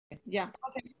Yeah.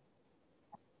 Okay.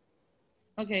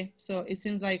 Okay, so it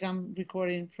seems like I'm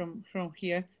recording from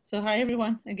here. So hi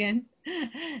everyone again.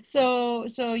 So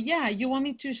yeah, you want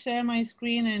me to share my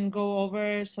screen and go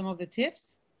over some of the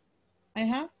tips I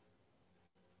have?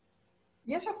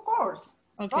 Yes, of course.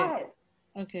 Okay. Go ahead.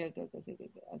 Okay,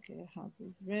 okay, I have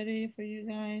this ready for you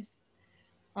guys.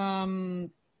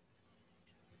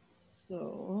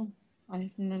 So I'm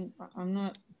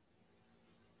not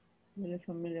really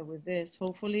familiar with this.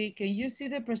 Hopefully, can you see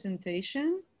the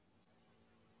presentation?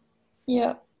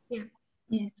 Yeah. Yeah.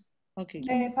 Yeah. Okay.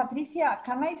 Patricia,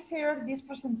 can I share this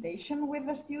presentation with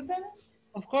the students?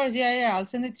 Of course, yeah. I'll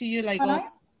send it to you like. Can I?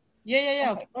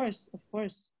 Yeah, Okay. of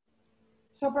course.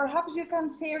 So perhaps you can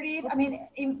share it. I mean,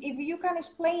 if you can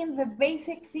explain the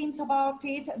basic things about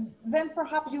it, then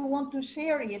perhaps you want to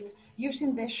share it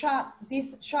using the chat,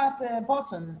 this chat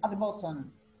button at the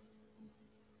bottom.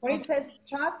 Where it says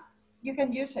chat, you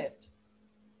can use it.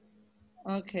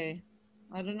 Okay.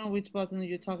 I don't know which button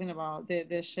you're talking about.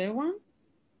 The share one?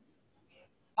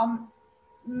 At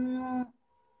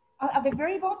the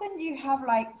very bottom, you have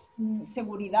like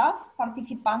seguridad,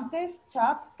 participantes,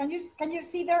 chat. Can you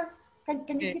see there?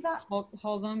 Can you see that?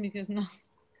 Hold on, because no,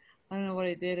 I don't know what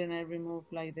I did, and I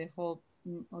removed like the whole.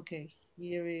 Okay,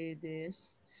 here it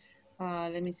is.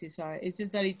 Let me see. Sorry, it's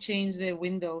just that it changed the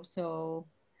window. So,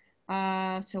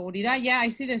 seguridad. Yeah, I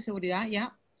see the seguridad.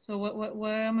 Yeah. So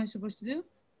what am I supposed to do?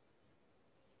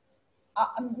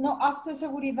 No, after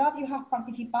seguridad, you have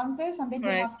participantes, and then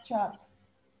Correct. you have chat.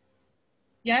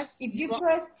 Yes. If you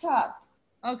press chat.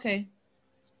 Okay.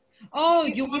 Oh,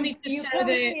 you want me to share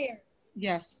the? Share.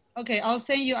 Yes. Okay. I'll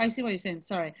send you. I see what you're saying.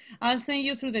 Sorry. I'll send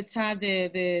you through the chat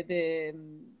the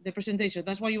presentation.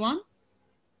 That's what you want?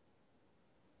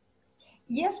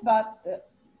 Yes, but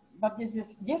this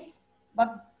is yes.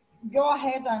 But go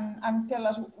ahead and tell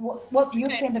us what you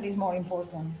think that is more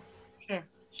important. Sure.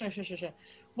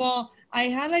 Well, I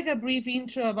had like a brief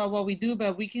intro about what we do,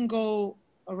 but we can go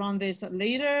around this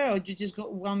later, or you just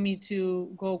want me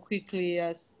to go quickly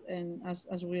as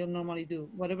we'll normally do.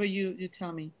 Whatever you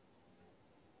tell me.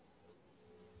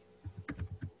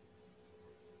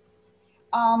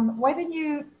 Why don't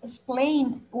you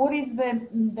explain what is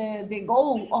the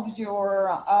goal of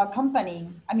your company?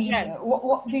 I mean, yes.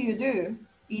 what do you do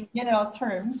in general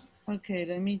terms? Okay,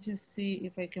 let me just see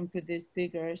if I can put this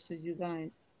bigger so you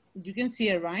can see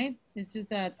it, right? It's just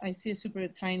that I see it super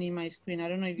tiny in my screen. I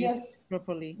don't know if you see it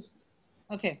properly.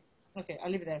 Okay, I'll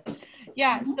leave it there.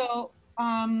 Yeah, so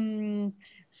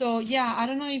yeah, I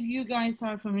don't know if you guys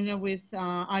are familiar with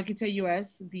Architect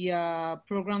US, the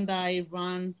program that I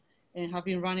run and have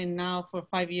been running now for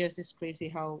 5 years. It's crazy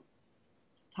how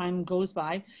time goes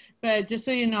by. But just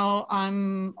so you know,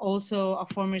 I'm also a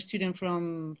former student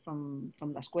from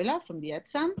La Escuela, from the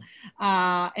ETSAM.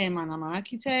 I'm an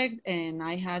architect, and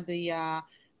I had the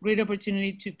great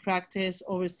opportunity to practice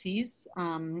overseas.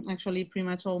 Actually, pretty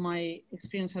much all my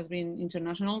experience has been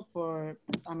international for,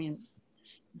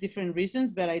 different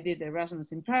reasons, but I did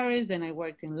Erasmus in Paris, then I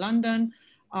worked in London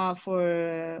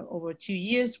for over 2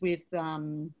 years with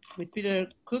Sir Peter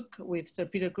Cook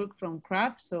from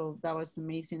CRAB. So that was an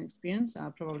amazing experience.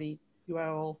 Probably you are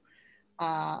all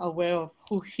aware of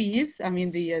who he is. I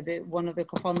mean, the one of the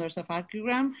co-founders of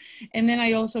Archigram. And then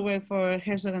I also worked for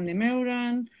Herzog and de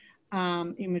Meuron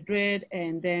in Madrid,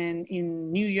 and then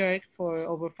in New York for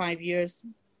over 5 years.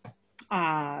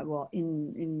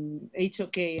 In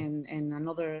HOK and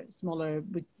another smaller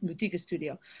boutique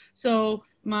studio. So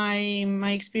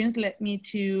my experience led me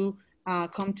to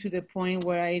come to the point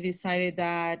where I decided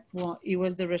that, well, it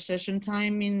was the recession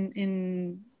time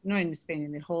not in Spain,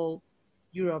 in the whole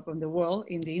Europe and the world,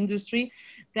 in the industry,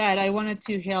 that I wanted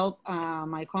to help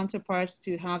my counterparts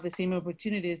to have the same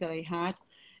opportunities that I had,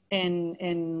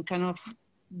 and kind of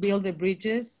build the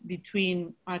bridges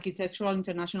between architectural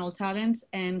international talents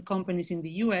and companies in the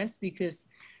US, because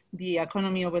the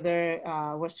economy over there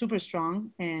was super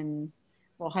strong and,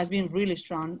 well, has been really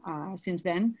strong since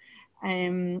then.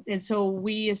 And so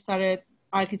we started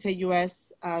Architect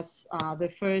US as the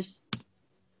first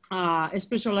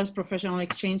specialized professional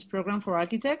exchange program for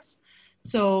architects.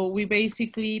 So we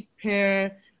basically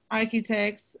pair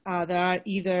architects that are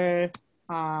either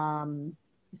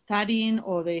studying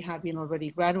or they have been already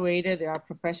graduated, they are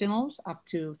professionals up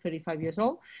to 35 years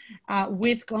old,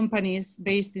 with companies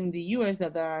based in the US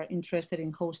that are interested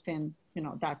in hosting,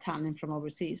 that talent from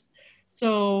overseas.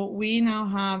 So we now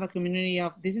have a community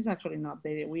of, this is actually not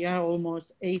updated, we are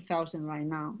almost 8,000 right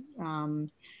now.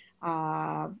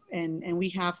 And we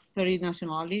have 30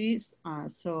 nationalities.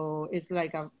 So it's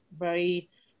like a very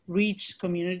rich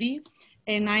community.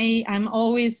 And I'm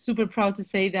always super proud to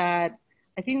say that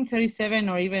I I think 37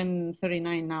 or even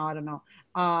 39 now, I don't know.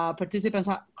 Participants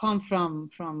come from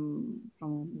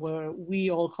where we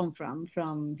all come from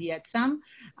the ETSAM.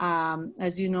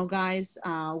 As you know, guys,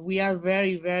 we are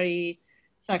very, very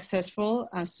successful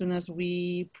as soon as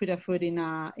we put a foot in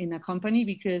a company,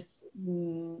 because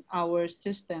our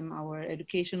system, our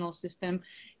educational system,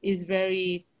 is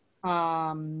very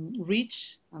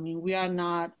rich. I mean, we are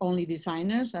not only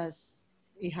designers, as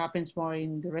it happens more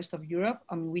in the rest of Europe.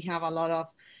 I mean, we have a lot of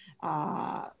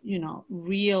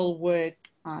real work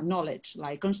knowledge,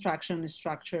 like construction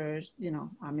structures,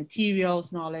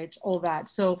 materials knowledge, all that.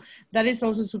 So that is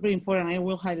also super important. I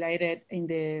will highlight it in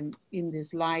the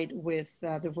slide with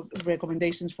the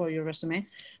recommendations for your resume.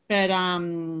 But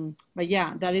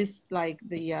yeah, that is like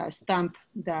the stamp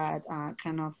that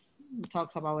kind of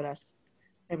talks about us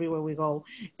everywhere we go.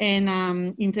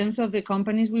 And in terms of the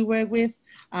companies we work with,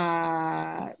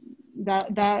 that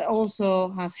also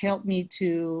has helped me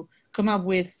to come up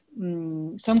with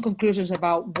some conclusions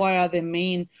about what are the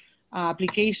main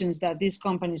applications that these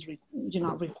companies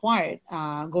required.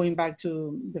 Going back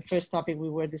to the first topic we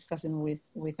were discussing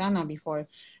with Anna before,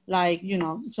 like,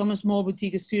 some small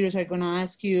boutique studios are going to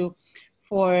ask you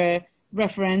for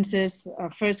references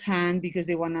firsthand, because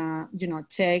they want to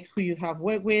check who you have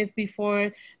worked with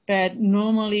before. But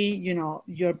normally,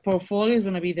 your portfolio is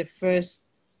going to be the first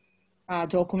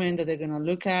document that they're going to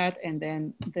look at, and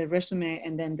then the resume,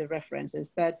 and then the references.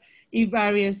 But it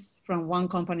varies from one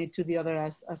company to the other,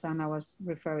 as Anna was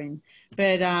referring.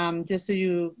 But just so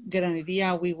you get an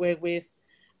idea, we work with,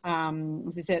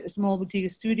 as I said, small boutique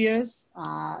studios,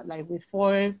 like with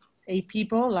 4-8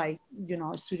 people, like,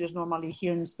 studios normally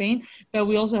here in Spain. But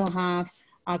we also have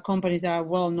companies that are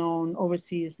well known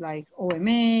overseas, like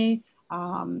OMA,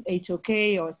 HOK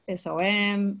or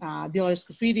SOM, Dealers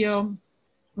Video.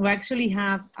 We actually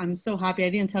have, I'm so happy, I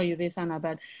didn't tell you this, Anna,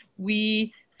 but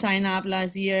we signed up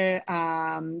last year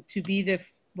to be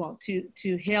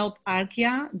to help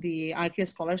Arquia, the Arquia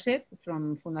scholarship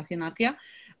from Fundación Arquia,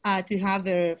 to have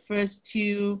their first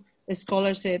 2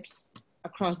 scholarships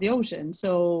across the ocean.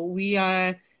 So we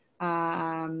are,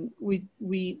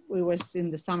 it was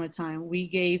in the summertime, we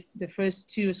gave the first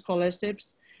 2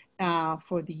 scholarships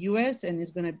for the US, and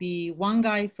it's going to be one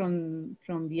guy from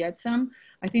the ETSAM.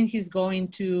 I think he's going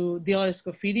to Dealers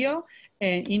Video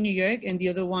in New York, and the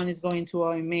other one is going to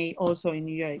OMA, also in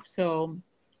New York. So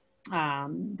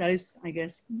that is, I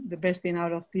guess, the best thing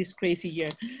out of this crazy year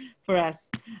for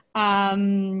us.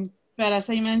 But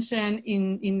as I mentioned,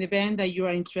 in the event that you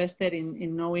are interested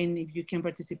in knowing if you can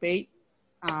participate,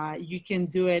 you can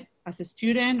do it as a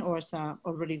student or as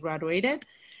already graduated.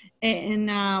 And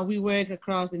we work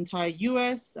across the entire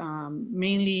US.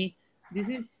 Mainly,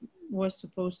 this was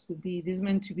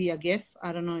meant to be a gift.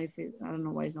 I don't know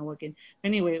why it's not working.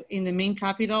 Anyway, in the main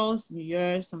capitals, New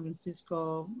York, San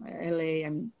Francisco, LA,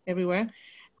 and everywhere.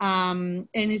 And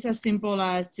it's as simple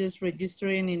as just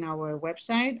registering in our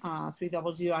website,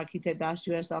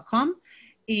 www.architect-us.com,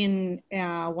 in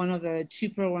one of the 2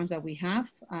 programs that we have.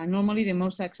 Normally, the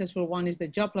most successful one is the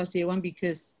Job Plus Year one,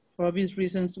 because for obvious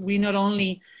reasons, we not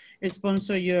only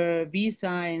sponsor your visa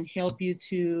and help you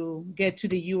to get to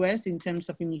the US in terms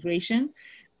of immigration,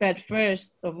 but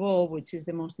first of all, which is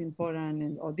the most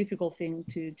important or difficult thing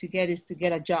to get, is to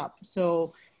get a job.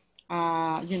 So,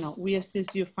 we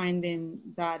assist you finding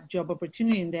that job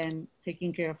opportunity and then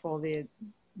taking care of all the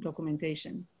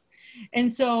documentation.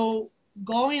 And so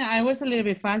I was a little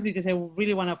bit fast because I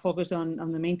really want to focus on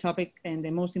the main topic and the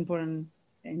most important,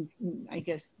 and I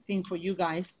guess, thing for you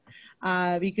guys,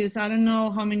 because I don't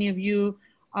know how many of you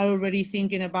are already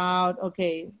thinking about,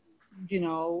 okay,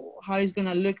 how it's going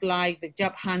to look like the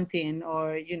job hunting,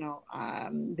 or,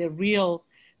 the real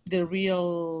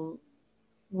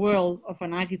world of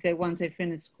an architect once I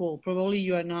finish school. Probably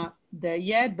you are not there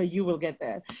yet, but you will get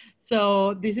there.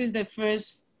 So this is the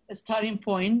first starting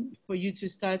point for you to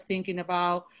start thinking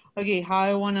about, okay, how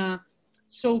I want to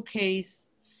showcase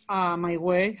my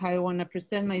work, how I want to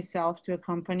present myself to a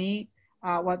company,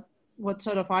 what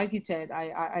sort of architect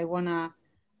I want to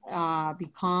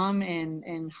become,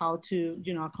 and how to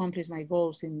accomplish my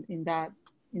goals in that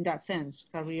sense,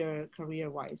 career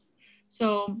wise.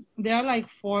 So there are like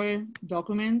 4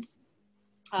 documents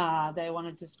that I want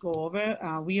to just go over.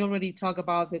 We already talked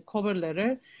about the cover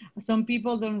letter. Some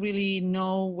people don't really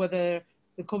know whether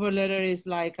the cover letter is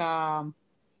like a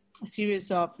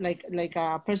series of like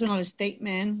a personal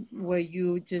statement where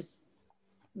you just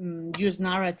use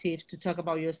narrative to talk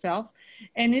about yourself,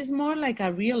 and it's more like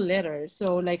a real letter.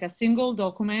 So like a single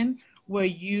document where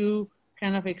you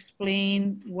kind of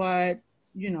explain what,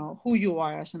 who you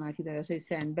are as an architect, as I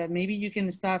said. But maybe you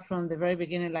can start from the very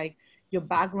beginning, like your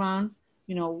background,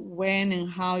 you know, when and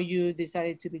how you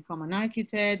decided to become an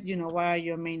architect, you know, what are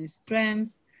your main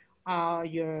strengths,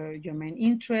 your main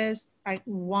interests,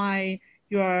 why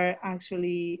you are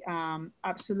actually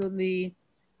absolutely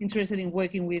interested in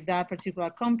working with that particular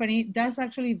company. That's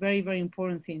actually very, very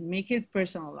important thing. Make it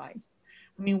personalized.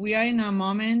 I mean, we are in a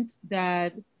moment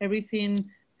that everything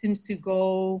seems to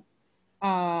go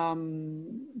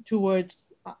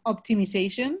towards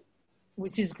optimization,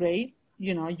 which is great.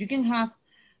 You know, you can have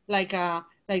like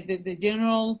the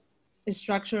general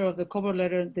structure of the cover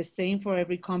letter the same for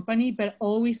every company, but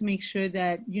always make sure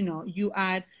that, you know, you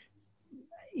add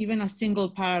even a single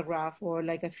paragraph or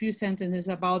like a few sentences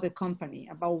about the company,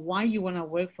 about why you want to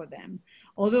work for them.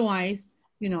 Otherwise,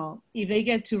 you know, if they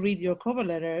get to read your cover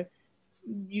letter,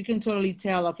 you can totally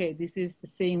tell, okay, this is the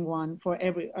same one for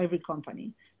every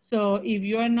company. So if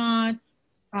you're not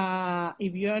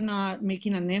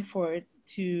making an effort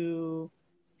to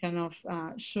kind of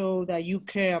show that you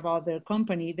care about their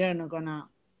company, they're not gonna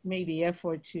make the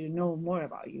effort to know more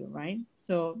about you, right?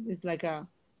 So it's like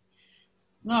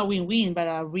not a win-win, but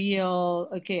a real,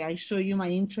 okay, I show you my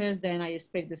interest, then I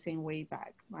expect the same way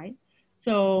back, right?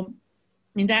 So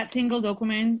in that single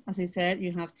document, as I said,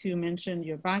 you have to mention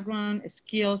your background,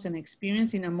 skills, and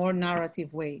experience in a more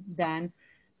narrative way than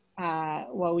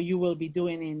what you will be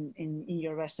doing in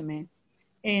your resume.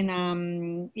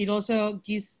 And it also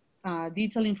gives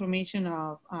detailed information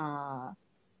of,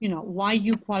 you know, why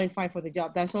you qualify for the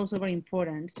job. That's also very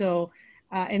important. So,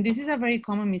 and this is a very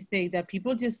common mistake that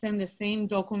people just send the same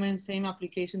documents, same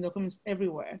application documents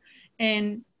everywhere.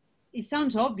 And it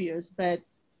sounds obvious, but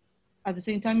at the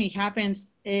same time, it happens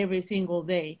every single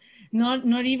day. Not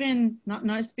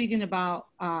speaking about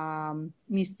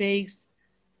mistakes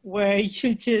where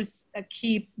you just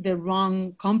keep the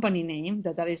wrong company name,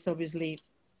 that is obviously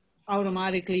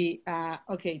automatically,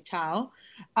 okay, ciao.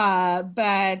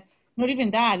 But not even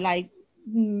that, like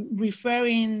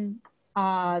referring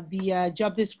the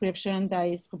job description that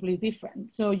is completely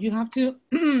different. So you have to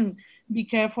be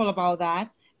careful about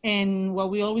that. And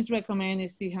what we always recommend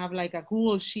is to have like a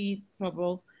Google Sheet, a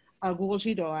Google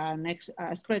Sheet or a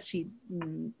spreadsheet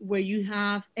where you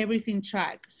have everything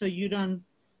tracked, so you don't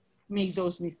make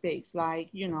those mistakes. Like,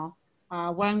 you know,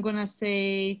 what I'm gonna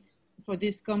say for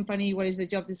this company, what is the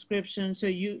job description? So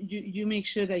you make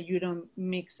sure that you don't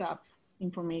mix up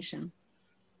information.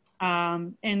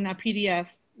 And a PDF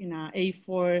in a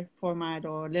A4 format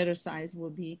or letter size will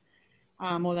be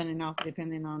more than enough,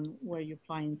 depending on where you're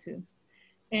applying to.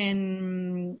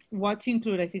 And what to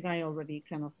include, I think I already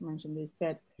kind of mentioned this,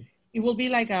 but it will be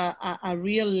like a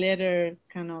real letter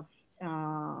kind of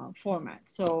format.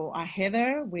 So a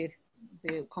header with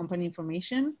the company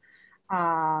information,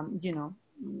 you know,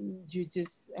 you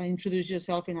just introduce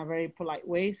yourself in a very polite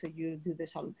way. So you do the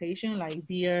salutation like,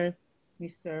 dear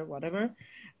Mr. whatever.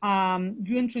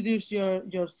 You introduce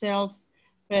yourself,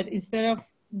 but instead of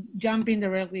jumping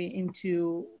directly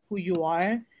into who you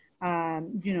are,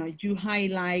 you know, you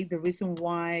highlight the reason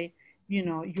why, you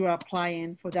know, you're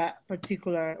applying for that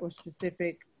particular or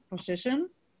specific position.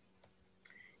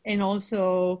 And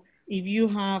also, if you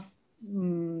have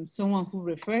someone who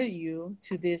referred you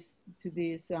to this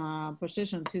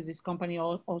position, to this company,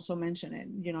 also mention it.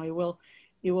 You know,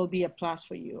 it will be a plus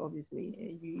for you.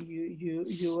 Obviously,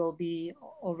 you will be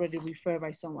already referred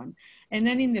by someone. And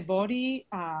then in the body,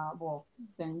 well,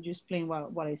 then you explain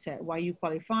what I said, why you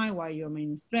qualify, why your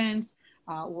main strengths,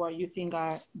 what you think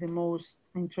are the most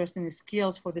interesting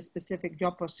skills for the specific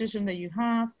job position that you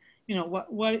have. You know,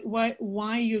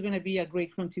 why you're going to be a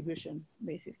great contribution,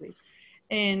 basically.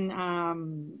 And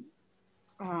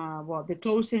well, the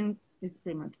closing is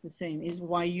pretty much the same. Is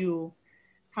why you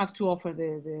have to offer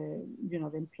the you know,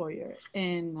 the employer,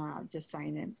 and just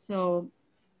sign it. So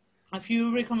a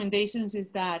few recommendations is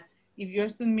that if you're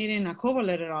submitting a cover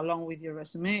letter along with your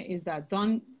resume, is that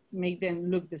don't make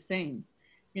them look the same.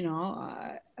 You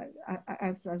know,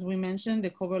 as we mentioned, the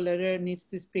cover letter needs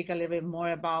to speak a little bit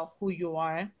more about who you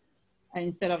are,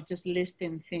 instead of just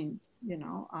listing things. You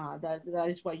know, that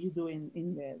is what you do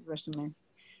in the resume.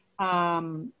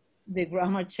 The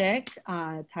grammar check,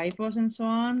 typos and so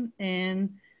on, and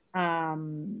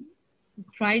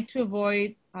try to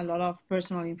avoid a lot of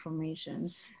personal information.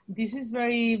 This is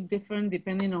very different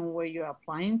depending on where you're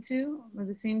applying to at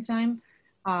the same time.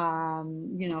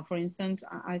 You know, for instance,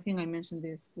 I think I mentioned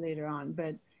this later on,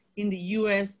 but in the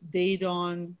US, they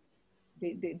don't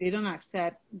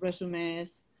accept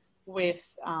resumes with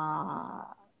a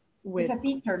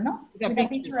picture, no? With a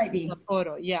picture ID. With a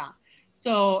photo, yeah.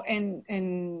 So, and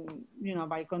you know,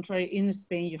 by contrary, in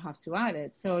Spain, you have to add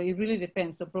it. So it really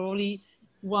depends. So probably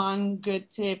one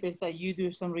good tip is that you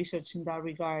do some research in that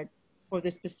regard for the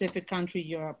specific country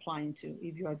you're applying to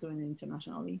if you are doing it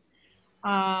internationally.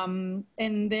 And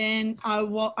then I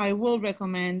will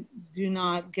recommend do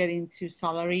not get into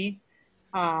salary,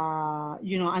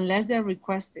 you know, unless they're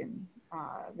requesting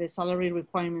the salary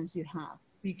requirements you have,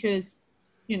 because,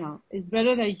 you know, it's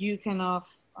better that you kind of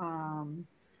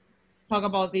talk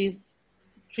about these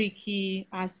tricky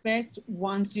aspects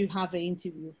once you have the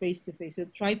interview face to face. So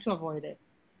try to avoid it.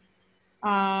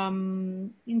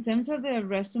 In terms of the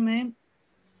resume,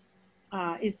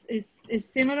 it's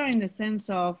similar in the sense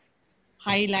of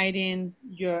highlighting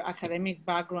your academic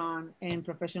background and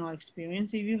professional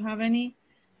experience if you have any,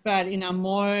 but in a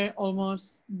more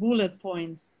almost bullet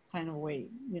points kind of way,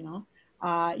 you know.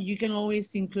 You can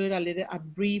always include a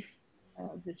brief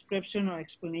description or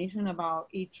explanation about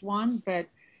each one, but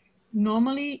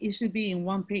normally it should be in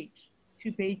 1 page,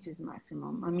 2 pages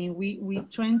maximum. I mean, we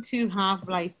tend to have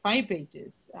like 5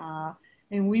 pages,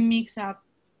 and we mix up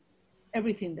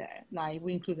everything there. Like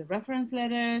we include the reference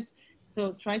letters.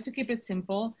 So try to keep it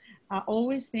simple. I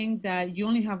always think that you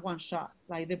only have one shot.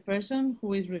 Like the person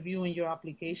who is reviewing your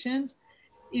applications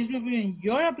is reviewing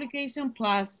your application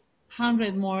plus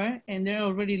 100 more, and they're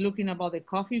already looking about the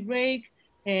coffee break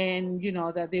and, you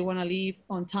know, that they want to leave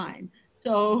on time.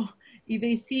 So if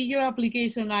they see your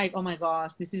application like, oh my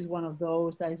gosh, this is one of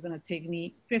those that is going to take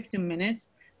me 15 minutes,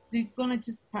 they're going to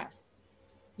just pass,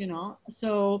 you know.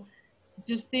 So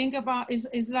just think about,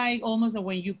 it's like almost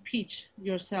when you pitch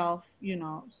yourself, you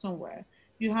know, somewhere.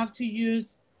 You have to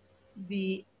use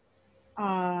the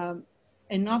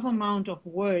enough amount of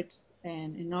words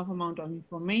and enough amount of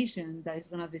information that is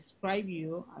going to describe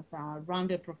you as a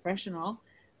rounded professional.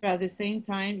 But at the same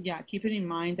time, yeah, keep it in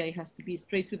mind that it has to be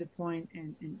straight to the point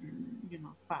and you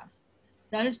know, fast.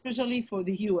 That especially for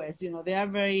the US, you know, they're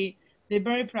very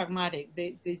pragmatic.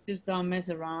 They just don't mess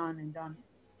around and don't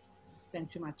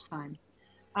spend too much time.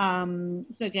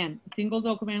 So again, single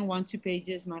document, 1-2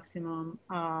 pages maximum.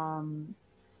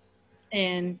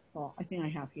 And well, I think I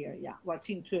have here, yeah, what's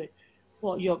included.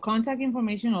 Well, your contact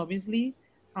information, obviously.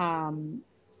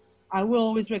 I will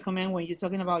always recommend when you're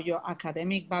talking about your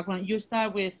academic background, you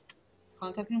start with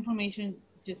contact information,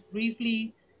 just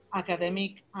briefly,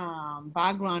 academic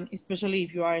background, especially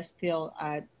if you are still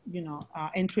at, you know,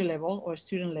 entry level or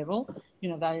student level, you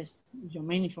know, that is your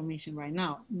main information right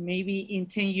now. Maybe in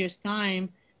 10 years time,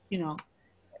 you know,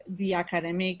 the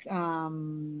academic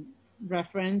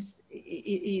reference,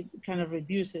 it kind of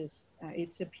reduces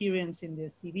its appearance in the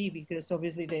CV, because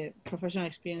obviously the professional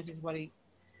experience is what it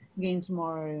gains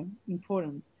more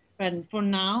importance. But for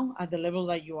now, at the level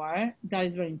that you are, that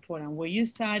is very important. Where you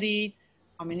study,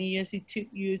 how many years it took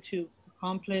you to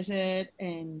accomplish it,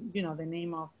 and, you know, the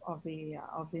name of the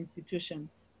institution.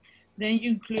 Then you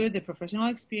include the professional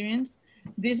experience.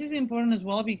 This is important as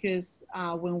well, because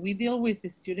when we deal with the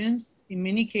students, in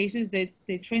many cases, they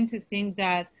tend to think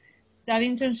that that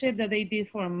internship that they did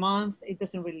for a month, it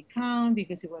doesn't really count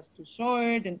because it was too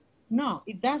short. And no,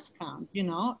 it does count, you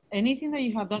know, anything that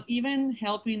you have done, even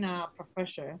helping a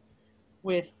professor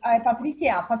with.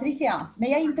 Patricia,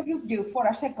 may I interrupt you for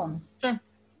a second? Sure.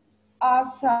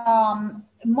 As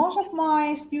most of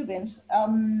my students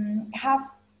have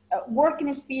working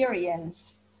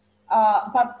experience,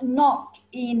 but not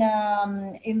in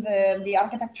the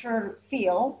architecture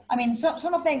field. I mean,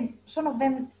 some of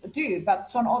them do, but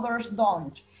some others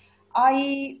don't.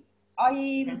 I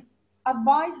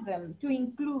advise them to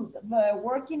include the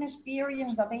working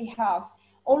experience that they have,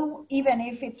 even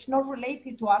if it's not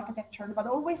related to architecture, but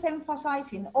always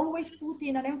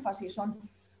putting an emphasis on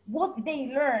what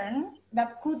they learn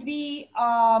that could be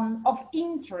of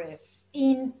interest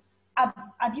in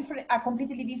a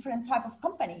completely different type of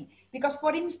company. Because,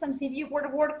 for instance, if you were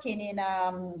working in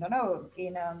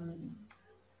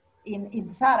in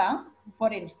Zara,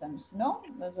 for instance, no,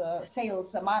 as a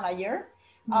sales manager,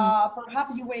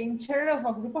 perhaps you were in charge of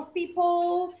a group of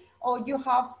people, or you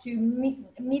have to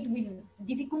meet with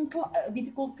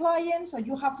difficult clients, or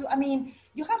you have to, I mean,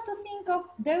 you have to think of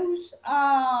those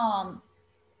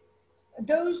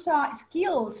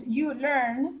skills you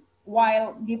learn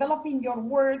while developing your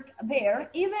work there,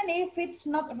 even if it's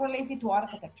not related to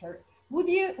architecture. Would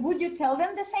you tell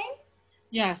them the same?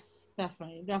 Yes,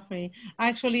 definitely.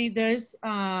 Actually, there's,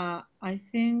 I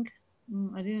think,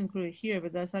 I didn't include it here,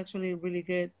 but that's actually a really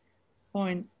good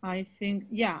point. I think,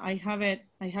 yeah, I have it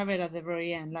at the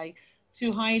very end, like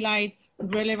to highlight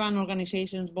relevant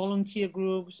organizations, volunteer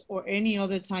groups, or any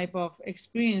other type of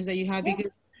experience that you have, Yes.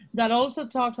 because that also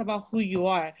talks about who you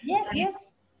are. Yes, And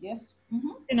yes. Yes. Mm-hmm.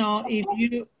 You know,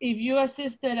 if you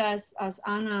assisted, as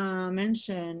Anna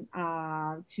mentioned,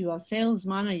 to a sales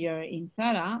manager in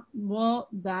Theta, well,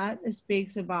 that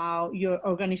speaks about your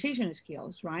organization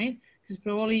skills, right? Because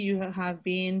probably you have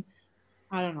been,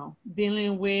 I don't know,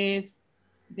 dealing with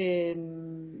the,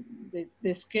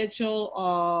 the schedule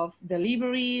of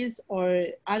deliveries, or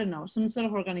I don't know, some sort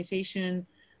of organization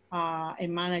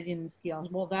and managing skills.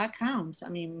 Well, that counts. I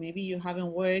mean, maybe you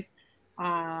haven't worked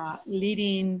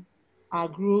leading a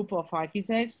group of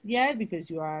architects yet because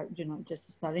you are, you know,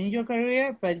 just starting your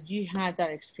career, but you had that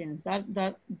experience.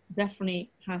 That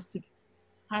definitely has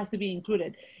to be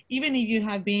included, even if you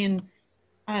have been,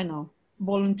 I don't know,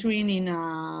 volunteering in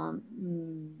a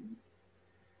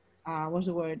what's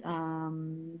the word?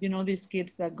 You know, these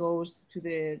kids that goes to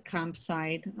the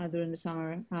campsite during the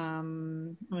summer.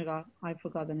 Oh my God, I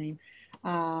forgot the name.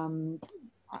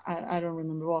 I don't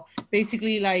remember. Well,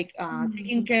 basically like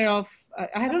taking care of,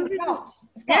 I don't remember.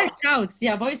 Yeah, scouts.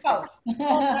 Yeah, Boy Scouts.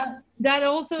 Well, that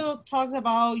also talks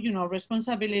about, you know,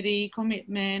 responsibility,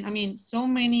 commitment. I mean, so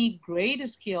many great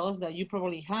skills that you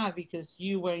probably have because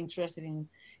you were interested in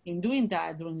doing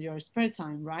that during your spare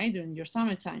time, right? During your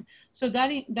summertime. So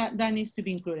that needs to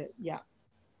be included. Yeah,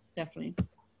 definitely.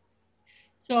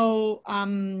 So I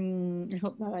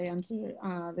hope that I answered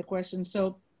the question.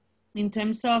 So in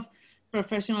terms of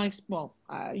professional, well,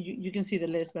 you can see the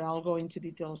list, but I'll go into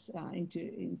details into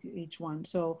each one.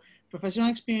 So professional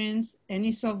experience,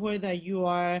 any software that you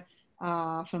are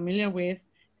familiar with,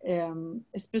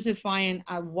 specifying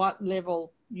at what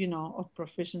level, you know, of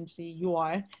proficiency you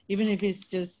are, even if it's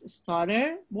just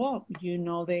starter, well, you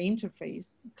know, the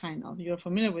interface, kind of, you're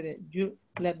familiar with it, you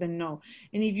let them know.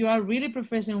 And if you are really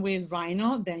proficient with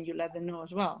Rhino, then you let them know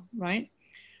as well, right?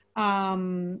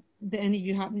 Then if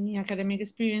you have any academic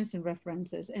experience and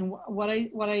references. And what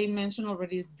I mentioned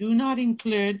already, do not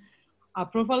include a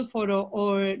profile photo,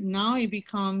 or now it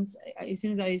becomes, it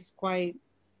seems that it's quite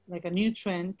like a new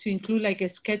trend to include like a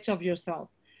sketch of yourself.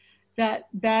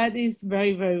 That is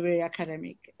very, very, very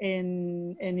academic,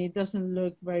 and it doesn't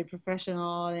look very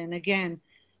professional. And again,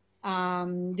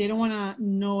 they don't want to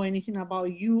know anything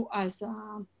about you as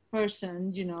a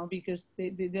person, you know, because they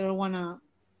don't want to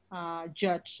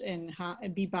judge and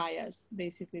be biased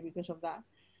basically because of that.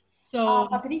 So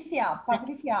Patricia,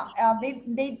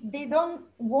 they don't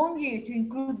want you to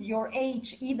include your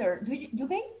age either. Do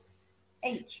they?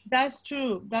 Age. that's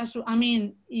true. That's true. I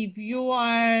mean, if you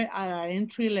are at an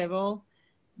entry level,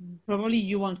 probably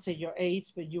you won't say your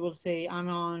age, but you will say, I'm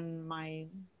on my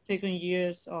second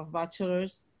years of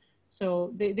bachelor's.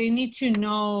 So they need to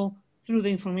know through the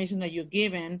information that you're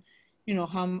given, you know,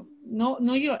 how,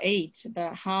 know your age,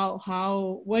 but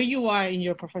how, where you are in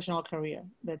your professional career,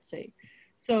 let's say.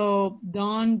 So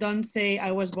don't say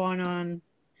I was born on,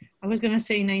 I was gonna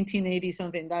say 1980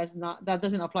 something. That's not, that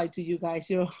doesn't apply to you guys.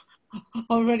 You're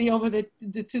already over the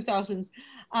 2000s.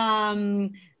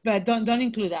 But don't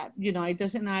include that. You know, it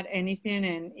doesn't add anything,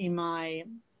 and it might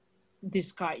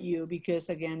discard you because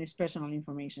again, it's personal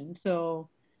information. So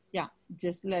yeah,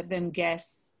 just let them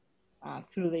guess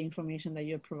through the information that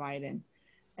you're providing.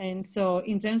 And so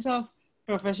in terms of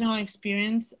professional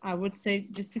experience, I would say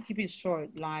just to keep it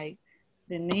short, like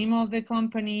the name of the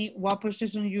company, what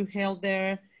position you held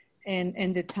there,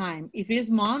 and the time. If it's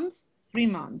months, 3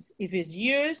 months. If it's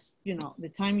years, you know, the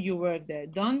time you work there.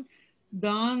 Don't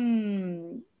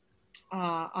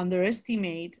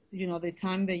underestimate, you know, the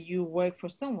time that you work for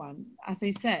someone. As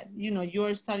I said, you know,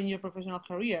 you're starting your professional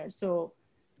career, so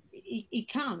it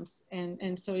counts,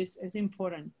 and so it's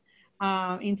important.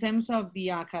 In terms of the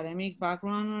academic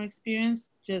background or experience,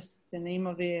 just the name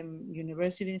of the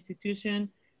university institution,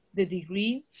 the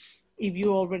degree, if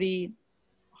you already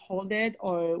hold it,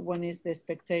 or when is the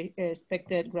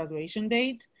expected graduation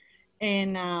date,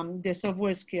 and the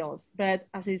software skills. But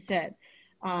as I said,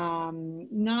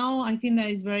 now I think that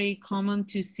it's very common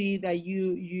to see that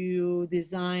you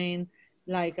design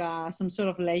like some sort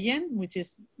of legend, which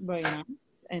is very nice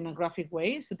in a graphic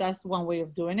way. So that's one way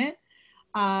of doing it.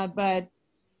 But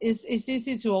it's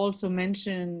easy to also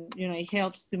mention, you know, it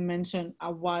helps to mention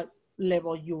at what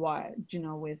level you are, you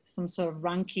know, with some sort of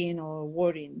ranking or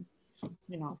wording.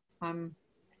 You know, I'm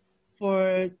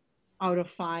 4 out of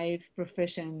 5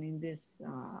 proficient in this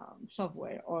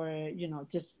software, or, you know,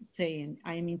 just saying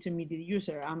I'm intermediate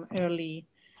user, I'm early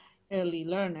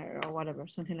learner, or whatever,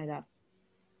 something like that.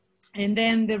 And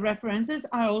then the references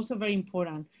are also very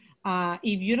important.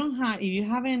 If you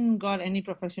haven't got any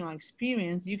professional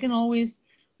experience, you can always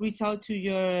reach out to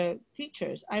your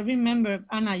teachers. I remember,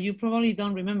 Anna, you probably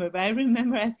don't remember, but I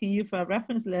remember asking you for a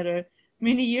reference letter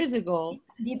many years ago.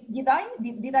 Did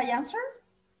I answer?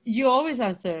 You always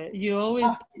answer. You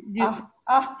always, Ah,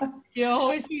 ah, ah. you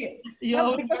always, Okay. you No,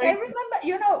 always because I very,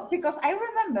 remember, because I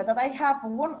remember that I have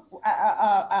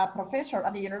a professor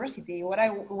at the university where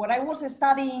I was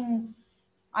studying.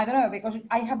 I don't know, because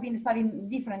I have been studying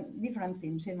different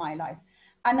things in my life,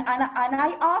 and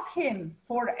I asked him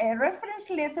for a reference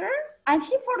letter, and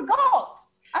he forgot,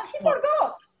 and he well,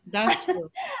 forgot. that's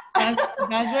true.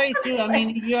 That's very true. I mean,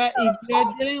 if you're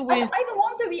dealing with, I don't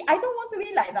want to be. I don't want to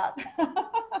be like that.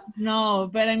 no,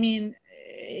 but I mean,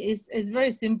 it's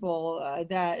very simple.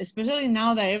 That especially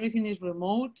now that everything is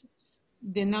remote,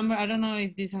 the number, I don't know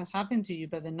if this has happened to you,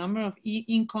 but the number of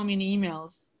incoming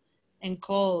emails and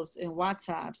calls and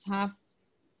WhatsApps have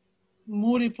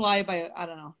multiplied by, I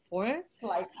don't know, 4. It's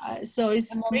like So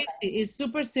it's a month. crazy. It's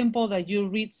super simple that you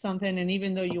read something, and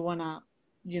even though you wanna,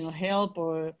 help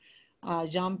or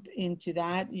jump into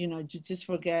that, you just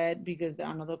forget because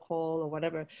another call or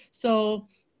whatever. So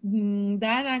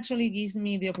that actually gives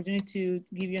me the opportunity to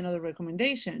give you another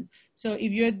recommendation. So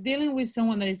if you're dealing with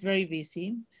someone that is very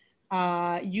busy,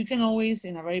 you can always,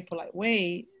 in a very polite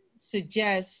way,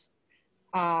 suggest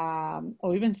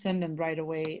or even send them right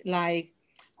away. Like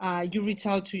you reach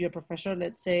out to your professor,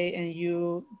 let's say, and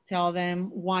you tell them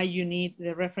why you need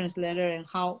the reference letter and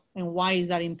how and why is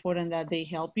that important that they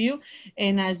help you.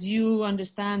 And as you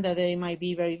understand that they might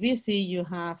be very busy, you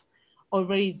have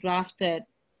already drafted,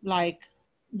 like,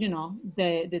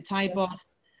 the type of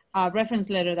Yes. reference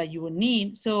letter that you would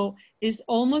need. So it's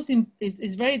almost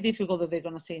it's very difficult that they're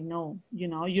going to say no.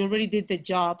 You already did the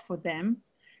job for them,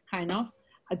 kind of.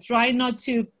 I try not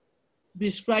to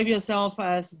describe yourself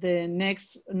as the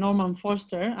next Norman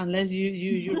Foster unless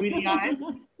you really are.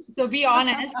 So be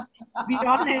honest. Be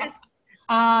honest.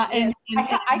 Yes, And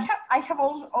I have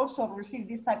also received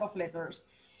this type of letters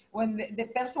when the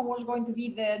person was going to be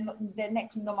the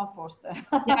next Noma Foster.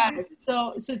 yes.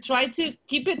 So try to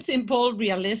keep it simple,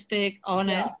 realistic,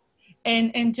 honest,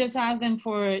 Yeah. and just ask them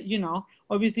for,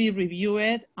 obviously review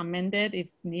it, amend it if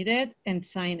needed, and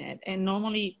sign it. And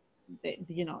normally,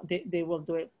 they will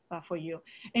do it for you.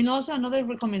 And also another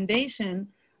recommendation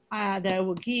that I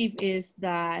will give is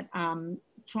that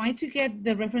try to get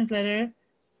the reference letter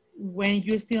when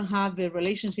you still have the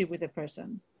relationship with the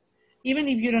person, even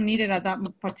if you don't need it at that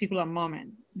particular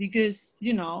moment, because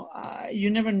you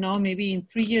never know, maybe in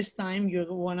 3 years time you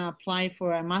want to apply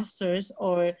for a master's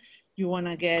or you want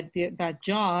to get that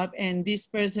job, and this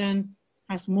person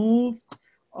has moved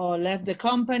or left the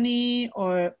company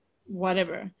or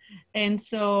whatever. And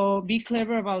so be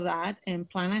clever about that and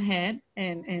plan ahead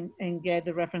and get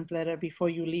the reference letter before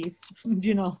you leave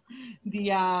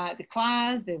the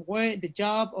class, the work, the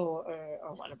job, or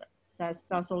whatever.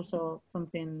 That's also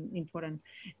something important.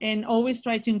 And always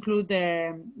try to include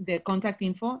the contact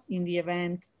info in the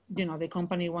event the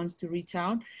company wants to reach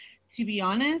out. To be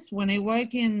honest, when I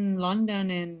work in London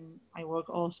and I work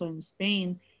also in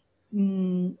Spain,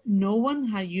 no one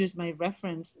had used my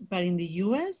reference, but in the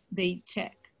US they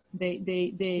check.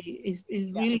 It's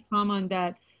Yeah. really common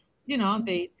that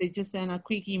they just send a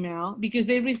quick email because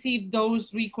they receive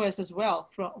those requests as well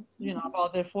from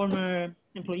about their former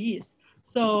employees.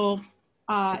 So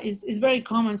it's very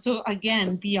common. So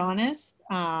again, be honest,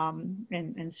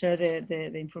 and share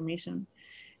the information.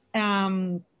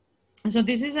 So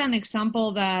this is an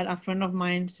example that a friend of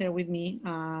mine shared with me.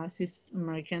 She's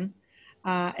American,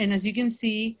 and as you can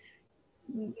see,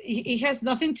 it has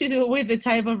nothing to do with the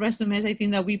type of resumes I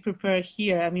think that we prepare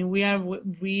here. I mean, we are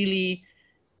really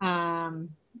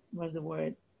what's the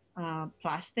word,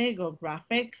 plastic or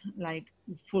graphic, like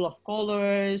full of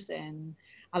colors and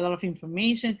a lot of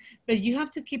information, but you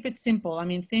have to keep it simple. I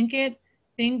mean, think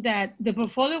that the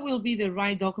portfolio will be the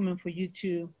right document for you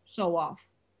to show off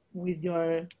with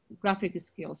your graphic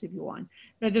skills if you want,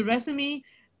 but the resumes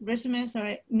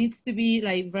needs to be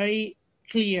like very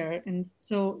clear. And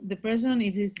so the person,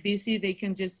 if he's busy, they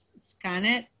can just scan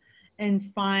it and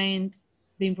find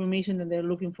the information that they're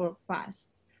looking for fast.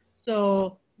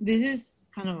 So this is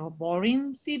kind of a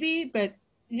boring CV, but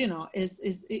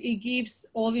it gives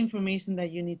all the information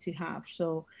that you need to have.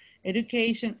 So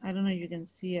education, I don't know if you can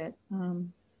see it. Let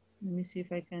me see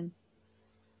if I can.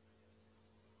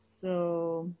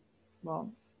 So,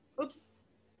 well, oops,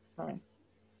 sorry.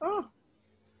 Oh,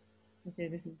 okay,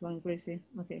 this is going crazy.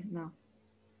 Okay, now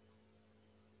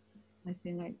I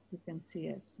think you can see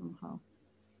it somehow.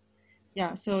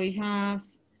 Yeah, so it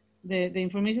has the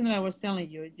information that I was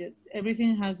telling you.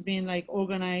 Everything has been like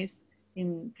organized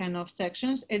in kind of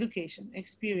sections: education,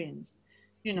 experience,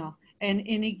 and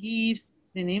it gives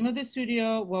the name of the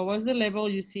studio, what was the level,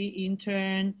 you see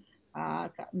intern,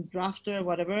 drafter,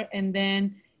 whatever, and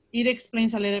then it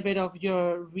explains a little bit of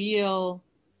your real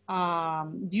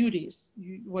duties,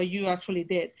 what you actually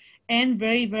did. And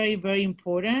very, very, very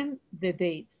important, the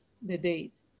dates,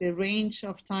 the range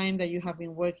of time that you have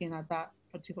been working at that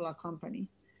particular company.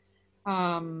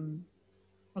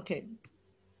 Okay.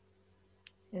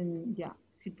 And yeah,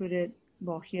 she put it,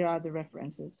 well, here are the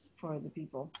references for the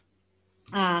people.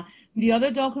 The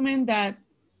other document that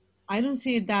I don't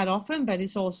see it that often, but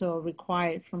it's also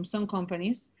required from some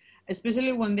companies,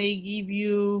 especially when they give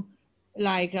you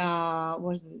like a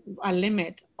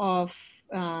limit of,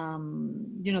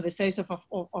 you know, the size of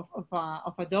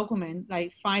a document,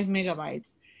 like 5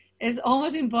 megabytes. It's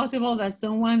almost impossible that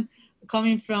someone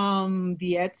coming from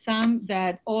the ETSAM,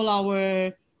 that all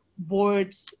our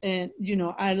boards and, you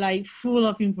know, are like full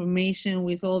of information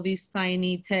with all these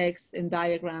tiny text and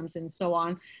diagrams and so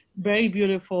on, very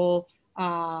beautiful,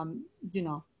 you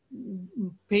know,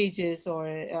 pages or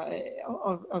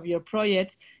of your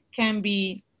project can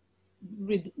be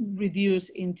reduced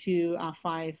into a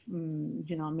 5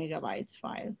 you know, megabytes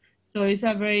file. So it's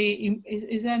a very,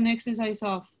 it's an exercise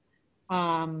of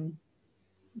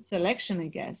selection, I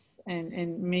guess,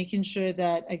 and making sure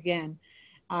that, again,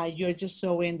 you're just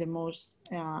showing the most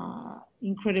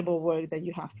incredible work that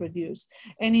you have produced.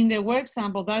 And in the work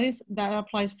sample, that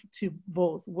applies to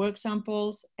both work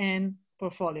samples and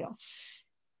portfolio.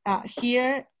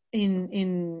 Here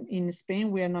in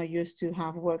Spain, we are not used to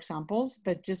have work samples,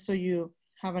 but just so you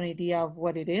have an idea of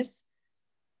what it is.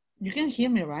 You can hear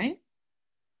me, right?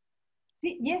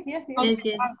 Yes.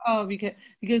 Oh,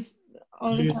 because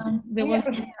all the time there was.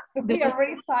 We are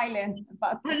very silent,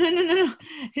 but No.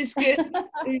 It's good.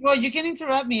 Well, you can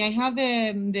interrupt me. I have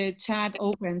the chat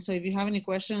open, so if you have any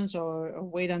questions or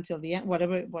wait until the end,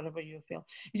 whatever you feel.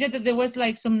 It's just that there was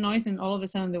like some noise, and all of a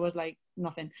sudden there was like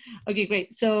nothing. Okay,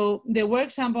 great. So the work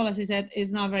sample, as I said,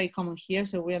 is not very common here,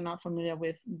 so we are not familiar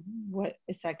with what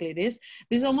exactly it is.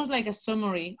 It's almost like a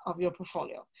summary of your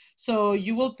portfolio. So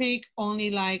you will pick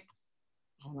only like,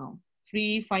 I don't know,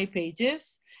 3-5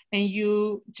 pages, and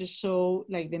you just show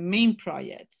like the main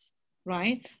projects,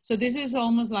 right? So this is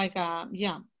almost like a,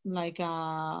 like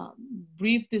a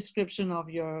brief description of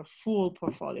your full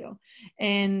portfolio.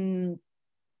 And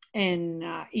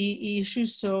it should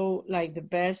show like the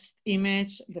best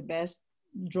image, the best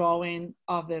drawing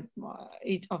of the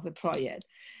project.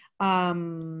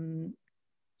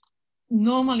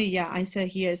 Normally, yeah, I said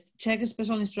here, check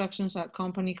special instructions at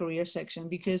company career section,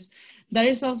 because that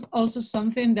is also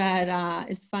something that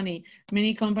is funny.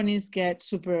 Many companies get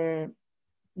super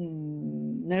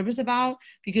nervous about,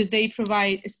 because they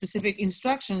provide specific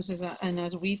instructions, and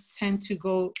as we tend to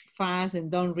go fast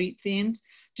and don't read things,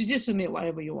 to just submit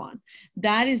whatever you want.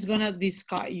 That is gonna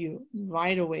discard you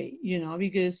right away, you know,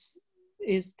 because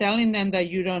it's telling them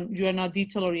that you are not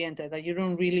detail oriented, that you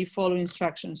don't really follow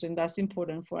instructions, and that's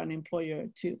important for an employer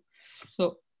too.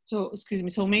 So excuse me.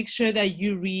 So make sure that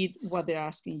you read what they're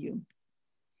asking you.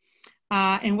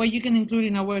 And what you can include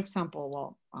in a work sample,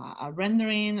 well, a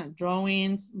rendering,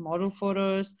 drawings, model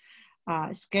photos,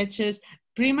 sketches,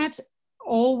 pretty much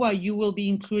all what you will be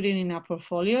including in a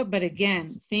portfolio. But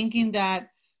again, thinking that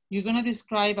you're going to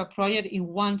describe a project in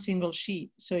one single sheet,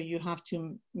 so you have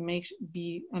to make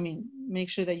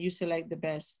sure that you select the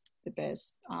best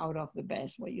out of the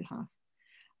best what you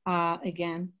have.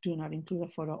 Again, do not include a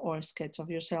photo or a sketch of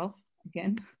yourself.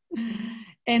 Again,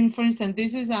 and for instance,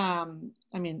 this is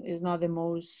it's not the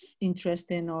most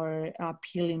interesting or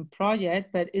appealing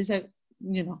project, but it's a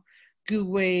good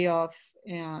way of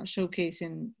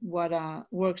showcasing what a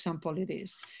work sample it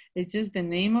is. It's just the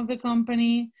name of the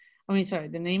company.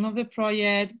 The name of the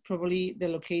project, probably the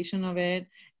location of it,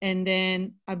 and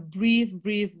then a brief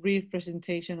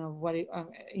presentation of what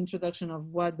introduction of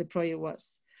what the project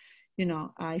was.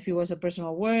 If it was a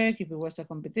personal work, if it was a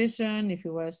competition, if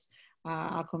it was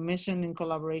a commission in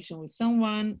collaboration with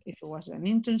someone, if it was an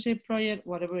internship project,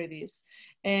 whatever it is.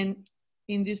 And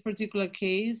in this particular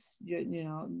case,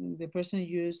 the person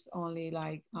used only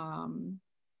like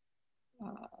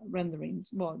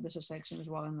renderings. Well, there's a section as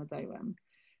well in the diagram.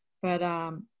 But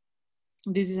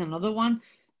this is another one.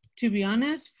 To be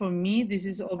honest, for me, this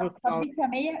is overcrowded. Patricia,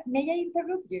 may I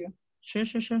interrupt you? Sure.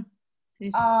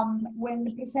 Please.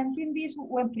 When presenting this,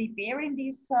 when preparing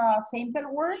this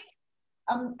sample work,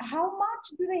 how much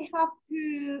do they have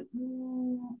to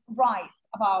write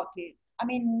about it?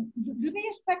 Do they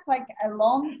expect like a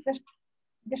long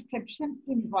description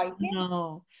in writing?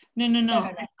 No. Not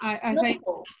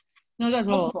at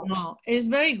all. No, it's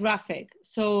very graphic.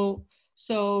 So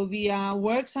the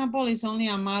work sample is only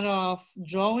a matter of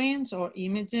drawings or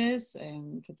images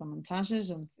and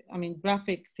photomontages and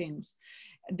graphic things.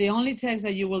 The only text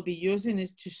that you will be using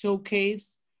is to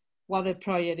showcase what the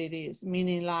project it is,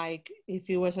 meaning like if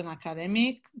it was an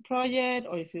academic project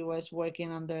or if it was working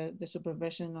under the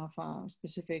supervision of a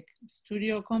specific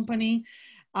studio company,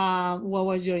 what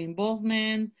was your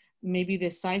involvement, maybe the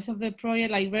size of the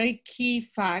project, like very key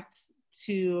facts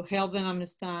to help them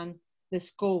understand the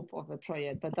scope of the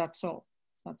project, but that's all,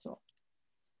 that's all.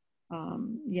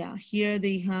 Yeah, here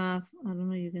they have, I don't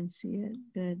know if you can see it,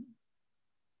 but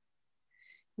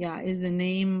yeah, is the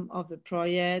name of the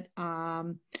project,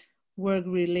 work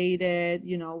related,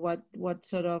 you know, what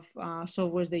sort of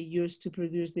softwares they use to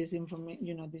produce this information,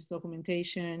 you know, this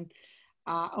documentation.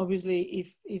 Obviously,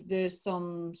 if there's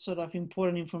some sort of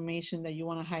important information that you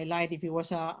want to highlight, if it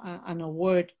was an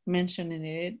award mentioning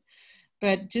it,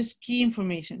 but just key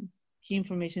information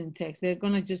in text. They're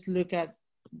going to just look at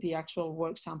the actual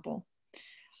work sample.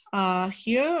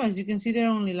 Here, as you can see, there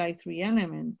are only like 3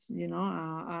 elements, you know,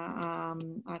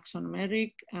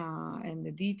 axonometric and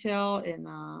the detail and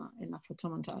a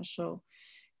photomontage. So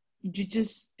you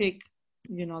just pick,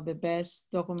 you know, the best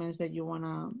documents that you want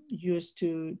to use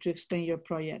to explain your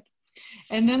project.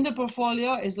 And then the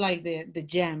portfolio is like the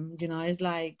gem, you know, it's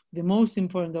like the most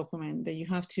important document that you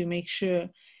have to make sure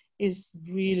is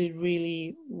really,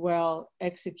 really well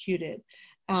executed.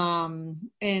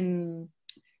 And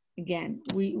again,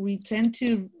 we tend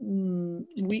to,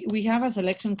 we have a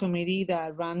selection committee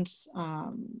that runs,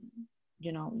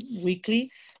 you know,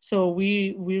 weekly. So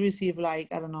we receive like,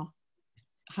 I don't know,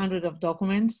 hundreds of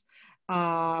documents,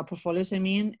 portfolios, I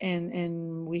mean,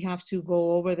 and we have to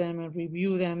go over them and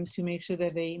review them to make sure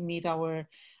that they meet our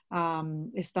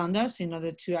standards in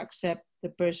order to accept the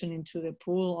person into the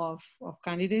pool of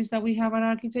candidates that we have at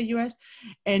Architect US.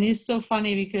 And it's so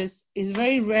funny because it's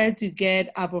very rare to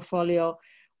get a portfolio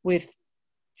with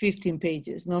 15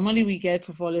 pages. Normally we get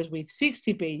portfolios with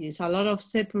 60 pages, a lot of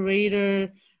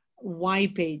separator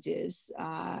white pages.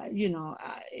 You know,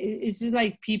 it's just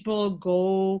like people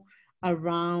go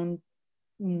around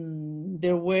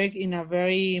their work in a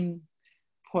very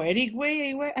poetic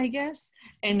way, I guess.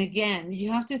 And again,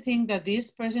 you have to think that this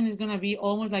person is going to be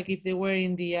almost like if they were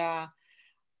in the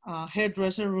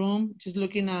hairdresser room, just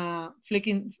looking,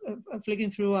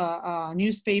 flicking through a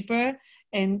newspaper,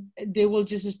 and they will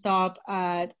just stop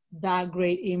at that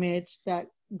great image that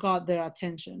got their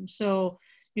attention. So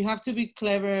you have to be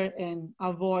clever and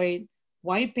avoid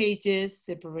white pages,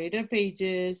 separator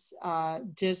pages,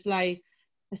 just like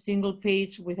a single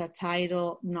page with a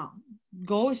title. No,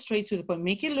 go straight to the point.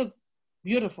 Make it look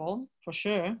beautiful for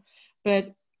sure,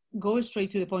 but go straight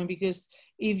to the point, because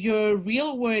if your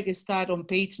real work is start on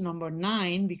page number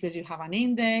 9 because you have an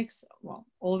index, well,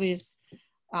 all these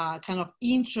kind of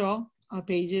intro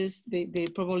pages, they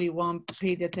probably won't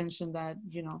pay the attention that,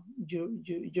 you know,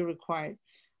 you require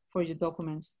for your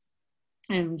documents.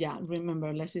 And yeah,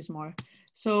 remember, less is more.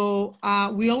 So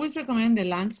we always recommend the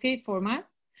landscape format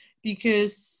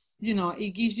because, you know, it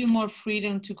gives you more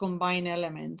freedom to combine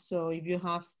elements. So if you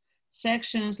have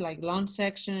sections like long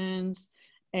sections,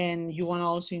 and you want to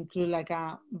also include like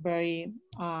a very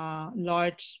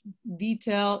large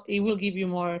detail, it will give you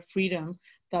more freedom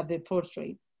than the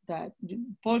portrait. That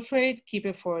portrait, keep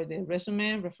it for the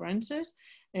resume references,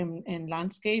 and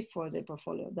landscape for the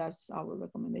portfolio. That's our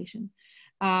recommendation.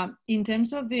 In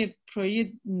terms of the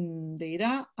project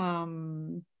data,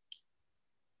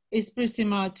 it's pretty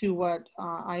similar to what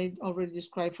I already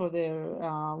described for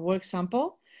the work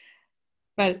sample,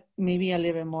 but maybe a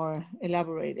little bit more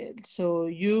elaborated. So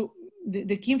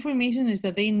the key information is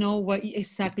that they know what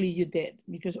exactly you did,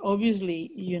 because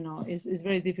obviously, you know, it's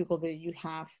very difficult that you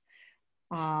have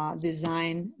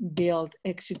design, build,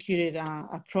 executed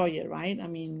a project, right? I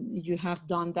mean, you have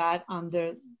done that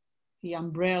under the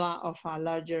umbrella of a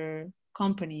larger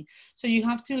company. So you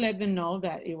have to let them know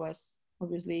that it was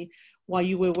obviously while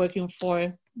you were working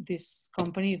for this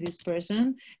company, this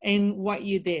person, and what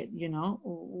you did, you know,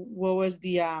 what was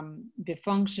the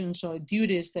functions or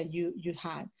duties that you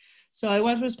had. So I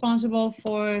was responsible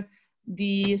for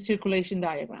the circulation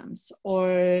diagrams,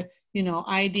 or, you know,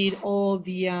 I did all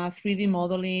the 3D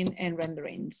modeling and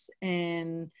renderings,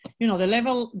 and, you know, the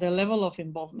level of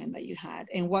involvement that you had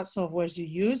and what softwares you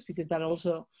use, because that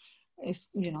also is,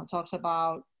 you know, talks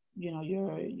about, you know,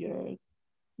 your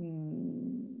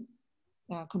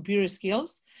computer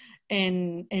skills,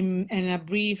 and a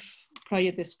brief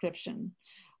project description.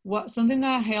 Something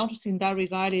that helps in that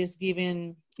regard is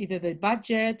giving either the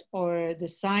budget or the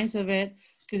size of it,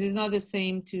 because it's not the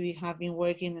same to have been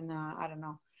working in I don't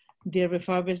know, the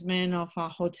refurbishment of a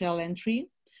hotel entry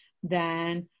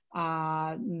than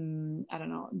I don't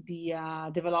know,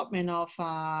 the development of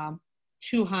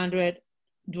 200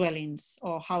 dwellings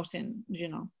or housing. You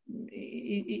know,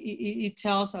 it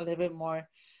tells a little bit more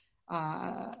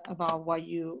about what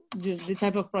the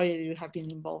type of project you have been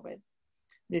involved with,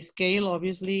 the scale,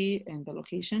 obviously, and the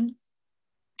location.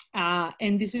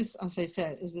 And this is, as I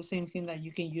said, is the same thing that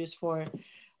you can use for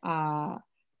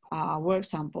work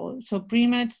sample. So pretty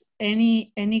much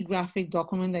any graphic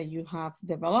document that you have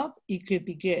developed, it could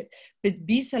be good, but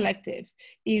be selective.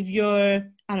 If you're,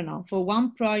 I don't know, for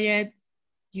one project,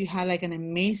 you have like an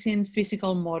amazing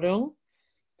physical model,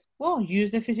 well,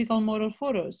 use the physical model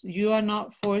photos. You are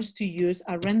not forced to use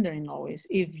a rendering always.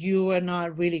 If you are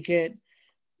not really good,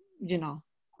 you know,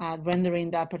 at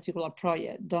rendering that particular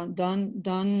project, don't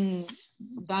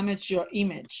damage your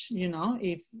image. You know,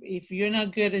 if you're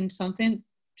not good in something,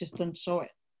 just don't show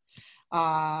it,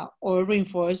 or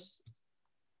reinforce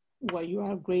what you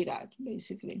are great at,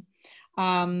 basically.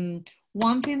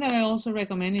 One thing that I also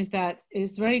recommend is that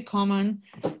it's very common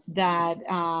that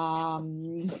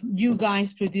you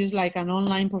guys produce like an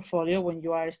online portfolio when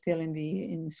you are still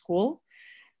in school.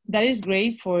 That is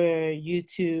great for you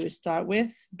to start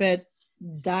with, but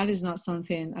that is not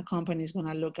something a company is going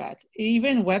to look at.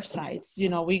 Even websites, you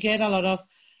know, we get a lot of,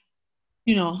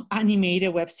 you know,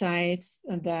 animated websites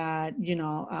that, you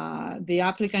know, the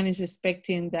applicant is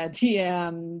expecting that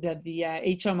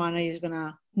the HR manager is going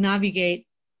to navigate.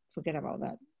 Forget about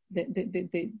that.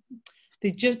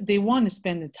 They want to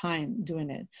spend the time doing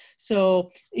it.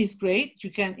 So it's great. You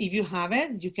can, if you have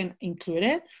it, you can include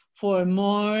it. For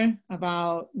more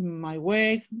about my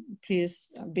work,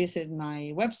 please visit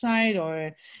my website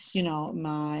or, you know,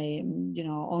 my, you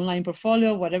know, online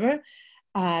portfolio, whatever.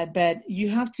 But you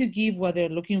have to give what they're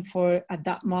looking for at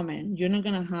that moment. You're not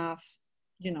going to have,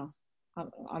 you know,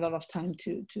 a lot of time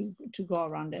to go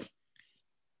around it.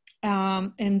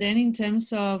 And then in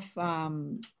terms of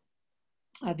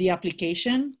the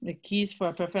application, the keys for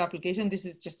a perfect application, this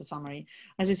is just a summary.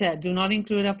 As I said, do not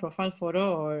include a profile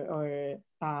photo or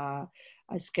a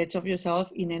sketch of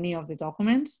yourself in any of the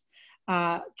documents.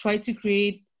 Try to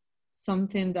create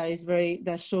something that is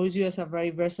that shows you as a very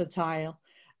versatile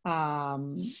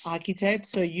architect.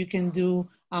 So you can do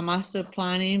a master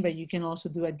planning, but you can also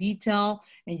do a detail,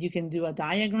 and you can do a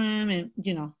diagram, and,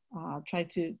 you know, try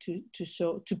to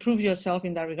prove yourself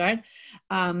in that regard.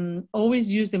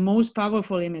 Always use the most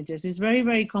powerful images. It's very,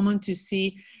 very common to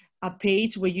see a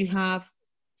page where you have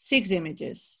 6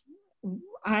 images.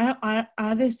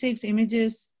 Are the 6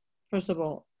 images, first of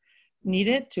all,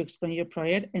 needed to explain your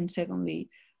project? And secondly,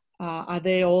 are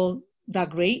they all that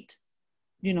great?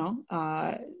 You know,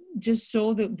 just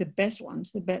show the best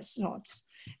ones, the best shots,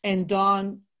 and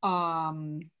don't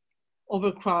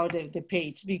overcrowd the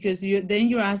page, because then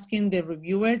you're asking the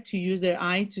reviewer to use their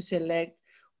eye to select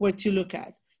what to look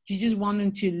at. You just want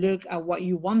them to look at what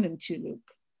you want them to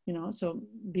look, you know, so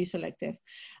be selective.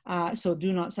 So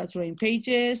do not saturate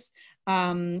pages.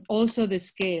 Also the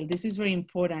scale, this is very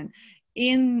important.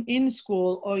 In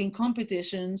school or in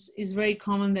competitions, it's very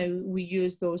common that we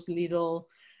use those little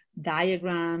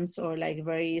diagrams or like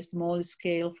very small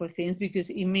scale for things, because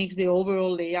it makes the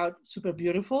overall layout super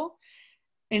beautiful.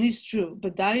 And it's true,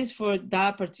 but that is for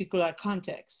that particular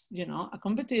context, you know, a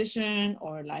competition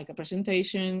or like a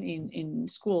presentation in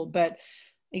school. But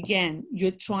again,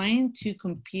 you're trying to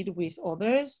compete with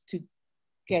others to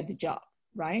get the job,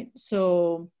 right?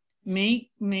 So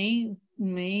make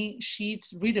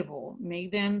sheets readable,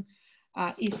 make them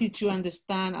easy to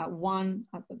understand at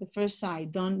the first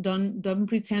sight. Don't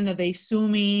pretend that they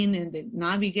zoom in and they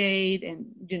navigate, and,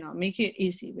 you know, make it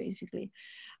easy, basically.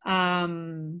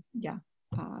 Yeah.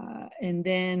 And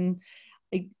then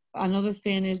another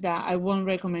thing is that I won't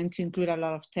recommend to include a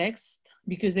lot of text,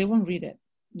 because they won't read it.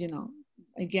 You know,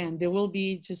 again, they will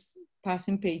be just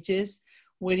passing pages,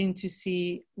 waiting to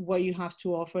see what you have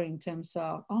to offer in terms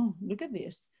of, oh, look at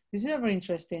this. This is a very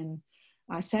interesting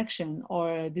section,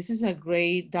 or this is a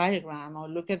great diagram, or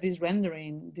look at this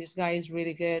rendering. This guy is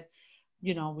really good,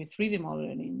 you know, with 3D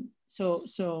modeling. So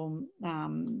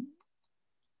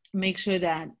make sure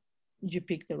that you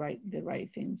pick the right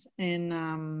things.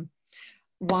 And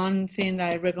one thing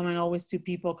that I recommend always to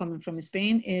people coming from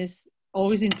Spain is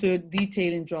always include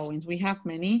detailing drawings. We have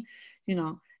many, you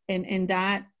know, and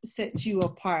that sets you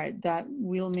apart. That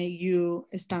will make you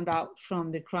stand out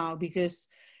from the crowd, because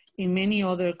in many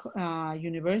other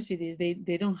universities,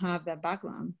 they don't have that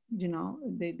background, you know,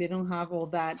 they don't have all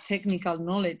that technical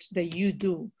knowledge that you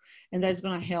do, and that's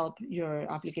going to help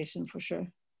your application for sure.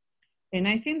 And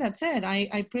I think that's it.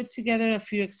 I put together a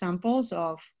few examples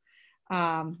of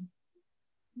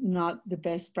not the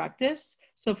best practice.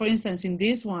 So for instance, in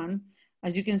this one,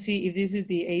 as you can see, if this is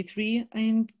the A3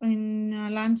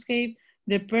 in landscape,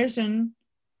 the person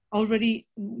already,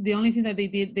 the only thing that they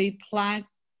did, they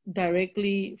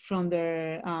directly from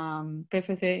their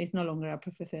PFC. Is no longer a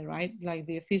PFC, right? Like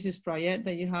the thesis project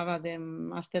that you have at the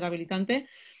Master Habilitante,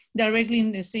 directly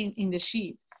in the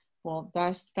sheet. Well,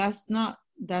 that's not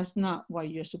what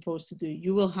you're supposed to do.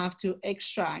 You will have to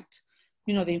extract,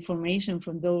 you know, the information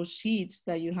from those sheets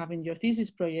that you have in your thesis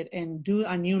project and do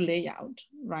a new layout,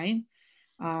 right?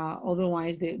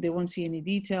 Otherwise, they won't see any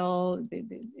detail.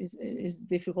 It's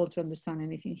difficult to understand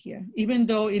anything here. Even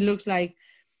though it looks like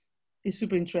it's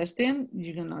super interesting,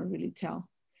 you cannot really tell.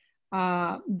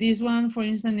 This one, for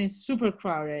instance, is super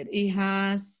crowded. It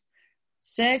has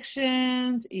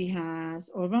sections, it has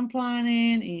urban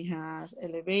planning, it has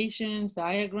elevations,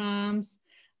 diagrams,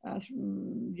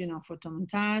 you know,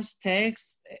 photomontage,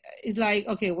 text. It's like,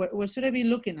 okay, what should I be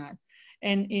looking at?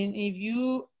 And if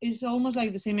you, it's almost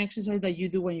like the same exercise that you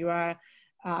do when you are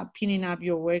pinning up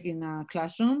your work in a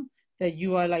classroom, that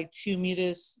you are like 2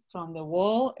 meters from the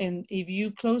wall. And if you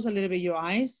close a little bit your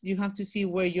eyes, you have to see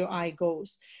where your eye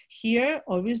goes. Here,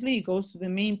 obviously it goes to the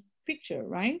main picture,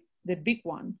 right? The big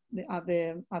one, at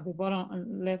the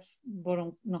bottom left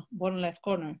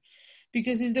corner,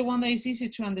 because it's the one that is easy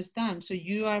to understand. So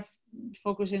you are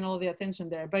focusing all the attention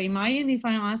there. But imagine if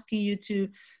I'm asking you to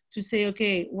say,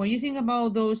 okay, when you think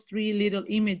about those 3 little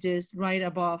images right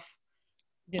above,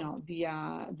 you know, the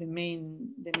main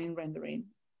rendering,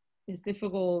 it's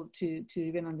difficult to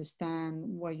even understand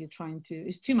what you're trying to.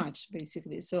 It's too much,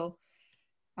 basically. So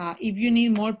if you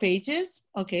need more pages,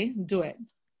 okay, do it.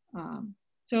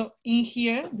 So in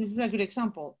here, this is a good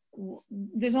example.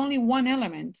 There's only one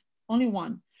element, only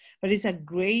one, but it's a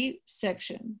great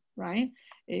section, right?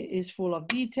 It's full of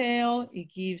detail. It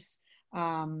gives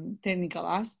technical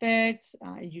aspects.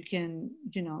 You can,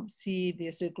 you know, see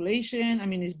the circulation. I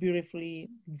mean, it's beautifully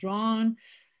drawn.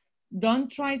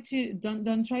 Don't try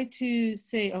to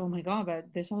say, oh my God, but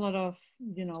there's a lot of,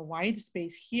 you know, white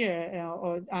space here,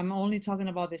 or I'm only talking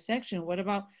about this section. What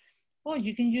about, oh,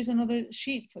 you can use another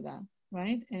sheet for that,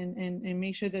 right? And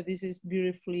make sure that this is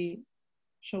beautifully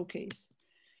showcased.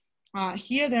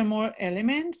 Here there are more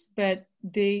elements, but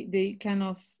they're kind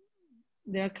of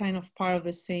part of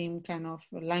the same kind of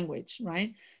language,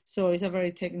 right? So it's a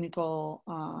very technical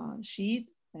sheet,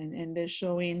 and they're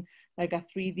showing like a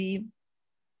 3D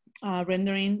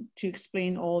rendering to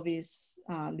explain all these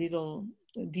little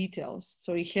details.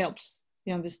 So it helps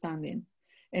the understanding,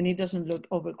 and it doesn't look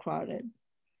overcrowded.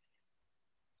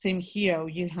 Same here,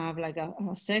 you have like a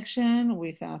section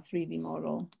with a 3D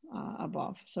model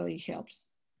above, so it helps.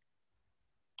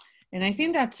 And I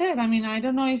think that's it. I mean, I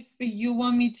don't know if you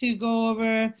want me to go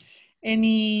over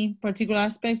any particular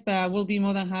aspects, but I will be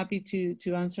more than happy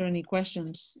to answer any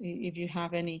questions if you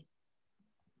have any.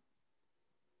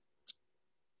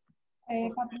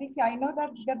 Patricia, I know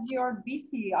that you're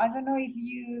busy. I don't know if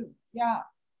you, yeah.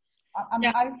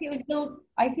 I feel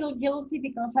guilty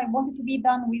because I wanted to be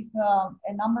done with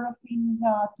a number of things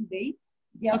today,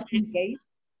 just in case.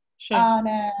 Sure.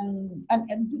 And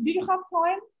do you have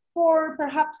time for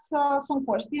perhaps some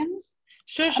questions?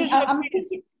 Sure. I'm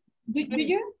thinking, do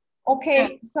you?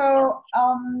 Okay, yeah. So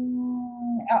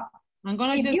I'm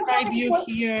gonna just type you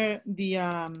here the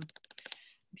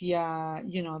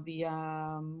you know, the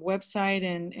website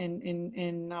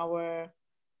and our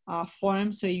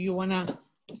form. So if you want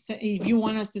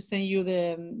us to send you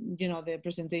the, you know, the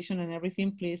presentation and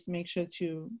everything, please make sure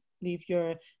to leave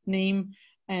your name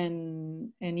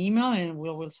and email, and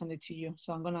we'll send it to you.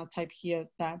 So I'm gonna type here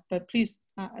that, but please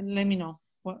let me know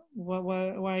what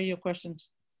are your questions.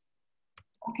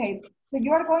 Okay, so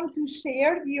you are going to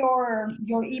share your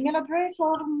email address,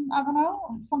 or I don't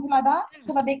know, something like that, yes,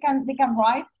 so that they can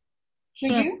write to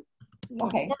sure. you.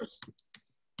 Okay. Of course.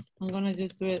 I'm gonna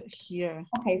just do it here.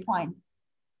 Okay, fine.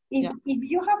 If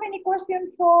you have any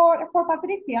question for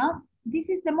Patricia, this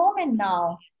is the moment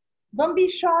now. Don't be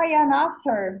shy and ask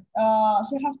her.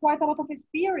 She has quite a lot of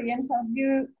experience, as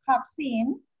you have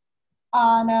seen.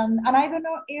 And I don't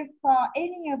know if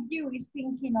any of you is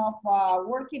thinking of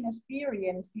working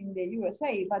experience in the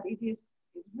USA, but it is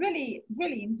really,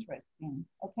 really interesting,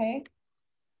 okay?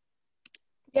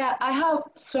 Yeah, I have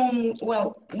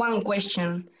one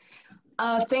question.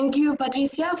 Thank you,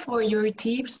 Patricia, for your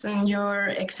tips and your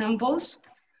examples.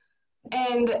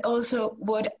 And also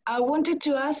what I wanted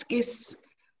to ask is,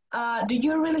 do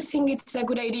you really think it's a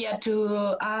good idea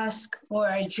to ask for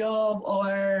a job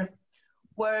or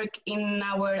work in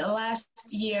our last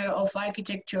year of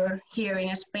architecture here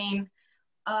in Spain,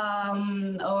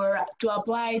 or to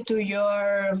apply to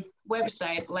your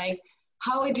website, like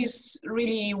how it is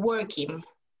really working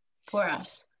for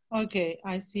us? Okay,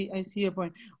 I see your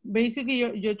point. Basically,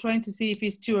 you're trying to see if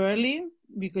it's too early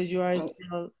because you are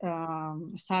still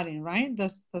starting, right?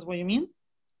 That's what you mean?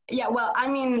 Yeah, well,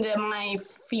 I'm in my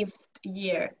 5th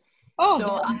year. Oh,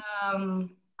 So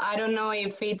I don't know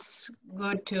if it's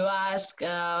good to ask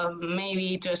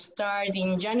maybe to start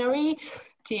in January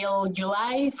till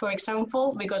July, for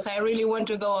example, because I really want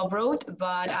to go abroad,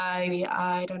 but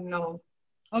I don't know.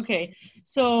 okay.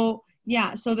 So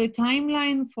yeah, so the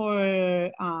timeline for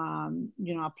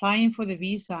you know, applying for the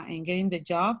visa and getting the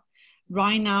job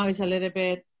right now is a little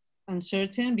bit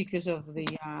uncertain because of the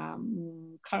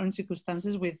current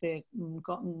circumstances with the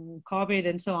COVID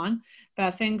and so on.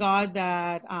 But thank God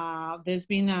that there's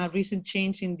been a recent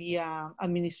change in the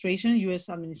administration, U.S.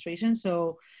 administration.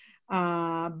 So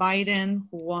Biden,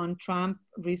 who won Trump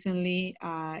recently,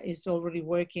 is already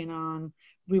working on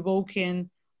revoking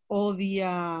all the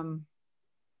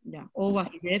all what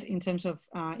he did in terms of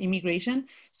immigration.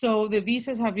 So the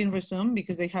visas have been resumed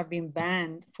because they have been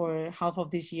banned for half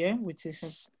of this year, which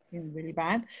has been really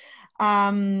bad.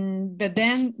 But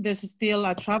then there's still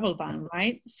a travel ban,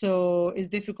 right? So it's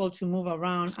difficult to move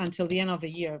around until the end of the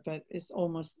year, but it's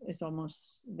almost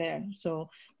there. So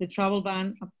the travel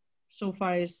ban so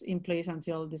far is in place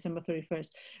until December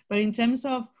 31st. But in terms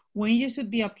of when you should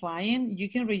be applying, you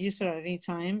can register at any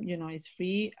time, you know, it's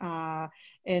free.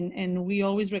 And we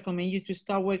always recommend you to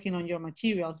start working on your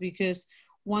materials, because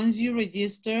once you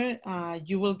register,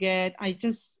 you will get, I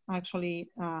just actually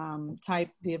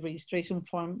typed the registration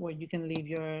form where you can leave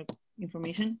your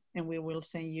information and we will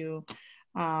send you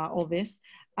all this.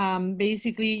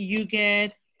 Basically, you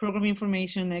get program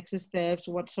information, next steps,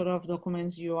 what sort of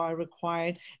documents you are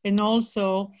required, and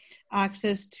also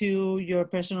access to your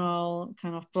personal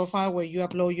kind of profile where you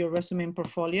upload your resume and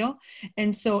portfolio.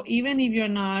 And so even if you're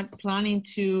not planning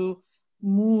to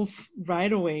move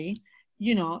right away,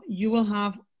 you know, you will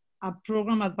have a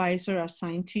program advisor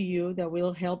assigned to you that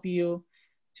will help you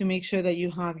to make sure that you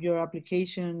have your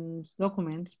applications,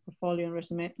 documents, portfolio, and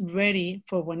resume ready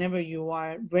for whenever you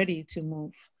are ready to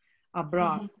move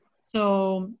abroad. Mm-hmm.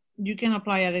 So you can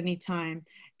apply at any time.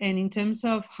 And in terms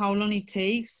of how long it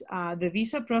takes, the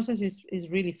visa process is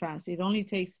really fast. It only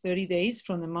takes 30 days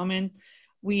from the moment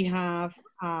we have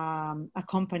a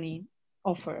company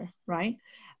offer, right?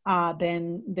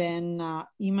 Then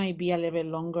it might be a little bit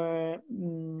longer,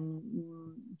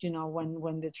 you know,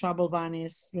 when the travel ban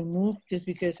is removed, just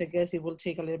because I guess it will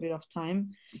take a little bit of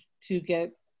time to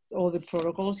get all the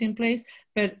protocols in place,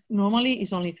 but normally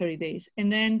it's only 30 days.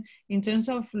 And then in terms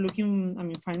of looking, I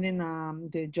mean, finding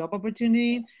the job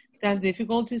opportunity, that's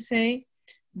difficult to say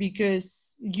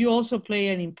because you also play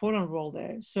an important role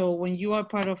there. So when you are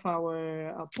part of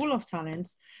our pool of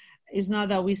talents, it's not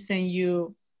that we send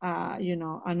you, you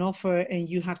know, an offer and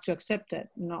you have to accept it.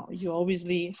 No, you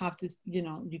obviously have to, you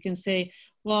know, you can say,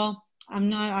 well, I'm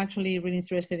not actually really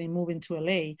interested in moving to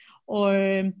LA,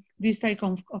 or this type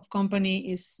of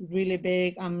company is really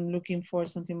big. I'm looking for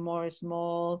something more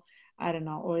small, I don't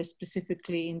know, or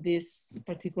specifically in this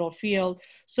particular field.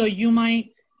 So you might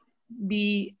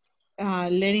be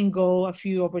letting go a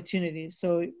few opportunities.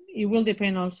 So it will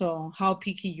depend also on how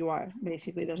picky you are,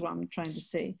 basically. That's what I'm trying to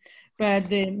say. But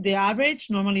the average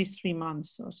normally is 3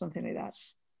 months or something like that.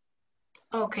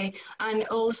 Okay, and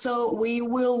also we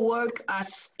will work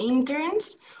as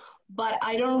interns, but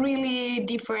I don't really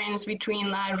difference between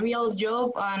a real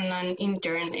job and an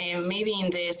intern, maybe in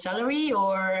the salary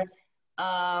or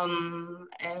That's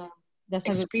a good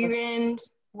question.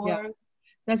 experience work. Yeah,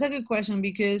 that's a good question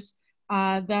because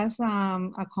that's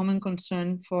a common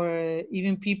concern for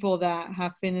even people that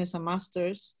have finished a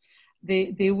master's.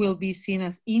 They will be seen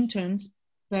as interns,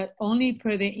 but only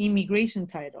per the immigration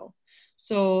title.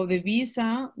 So the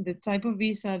visa, the type of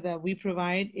visa that we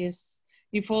provide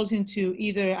it falls into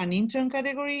either an intern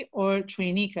category or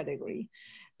trainee category.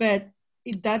 But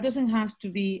that doesn't have to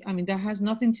be, I mean, that has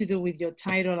nothing to do with your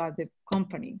title at the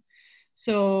company.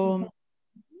 So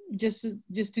just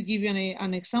to give you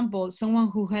an example, someone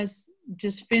who has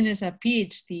just finished a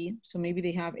PhD, so maybe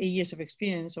they have 8 years of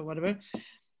experience or whatever,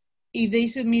 if they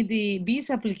submit the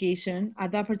visa application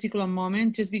at that particular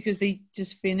moment, just because they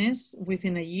just finished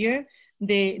within a year,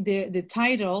 the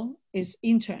title is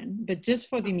intern, but just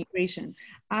for the immigration.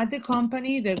 At the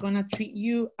company, they're gonna treat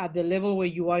you at the level where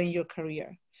you are in your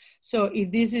career. So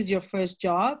if this is your first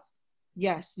job,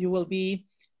 yes, you will be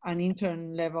an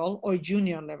intern level or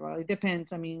junior level. It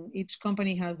depends. I mean, each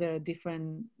company has their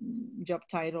different job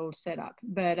title set up,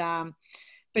 but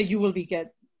you will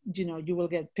you will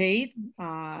get paid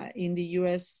in the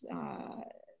US.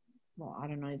 Well, I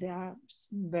don't know, there are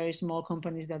very small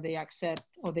companies that they accept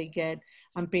or they get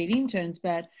unpaid interns,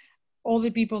 but all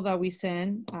the people that we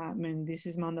send, I mean, this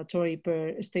is mandatory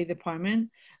per State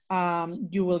Department,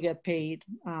 you will get paid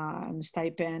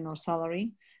stipend or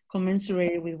salary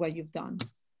commensurate with what you've done.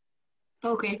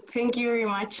 Okay, thank you very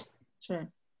much. Sure.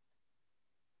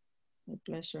 My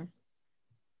pleasure.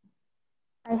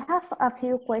 I have a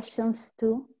few questions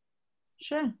too.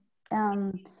 Sure.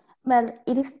 Well,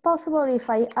 it is possible if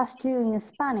I ask you in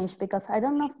Spanish, because I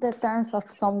don't know the terms of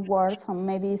some words, or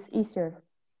maybe it's easier.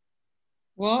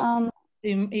 Well,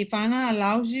 if Anna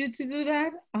allows you to do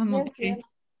that, I'm Yes, okay. yes.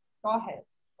 Go ahead.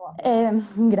 Go ahead.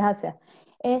 Gracias.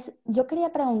 Yo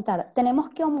quería preguntar, ¿tenemos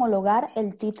que homologar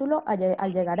el título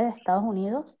al llegar a Estados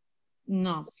Unidos?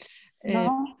 No.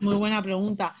 No. Muy buena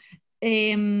pregunta.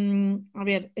 A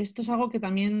ver, esto es algo que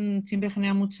también siempre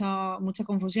genera mucha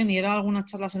confusión y he dado algunas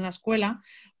charlas en la escuela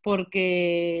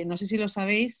porque, no sé si lo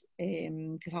sabéis,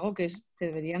 que es algo que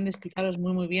deberían de explicaros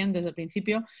muy bien desde el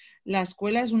principio. La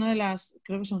escuela es una de las,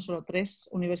 creo que son solo 3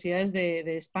 universidades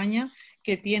de España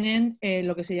que tienen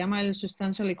lo que se llama el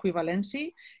Substantial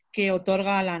Equivalency, que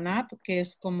otorga a la NAP, que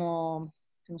es como,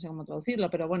 no sé cómo traducirlo,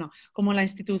 pero bueno, como la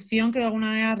institución que de alguna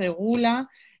manera regula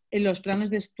los planes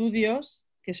de estudios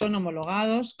que son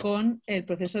homologados con el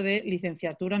proceso de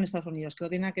licenciatura en Estados Unidos, que no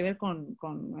tiene nada que ver con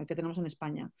el que tenemos en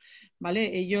España,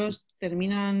 ¿vale? Ellos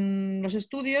terminan los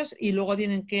estudios y luego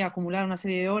tienen que acumular una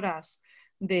serie de horas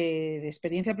de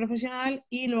experiencia profesional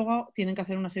y luego tienen que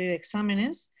hacer una serie de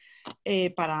exámenes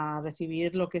para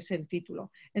recibir lo que es el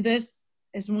título. Entonces,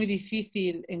 es muy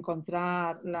difícil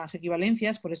encontrar las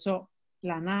equivalencias, por eso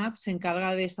la NAP se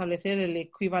encarga de establecer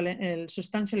el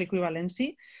Substantial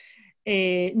Equivalency,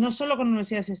 no solo con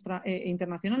universidades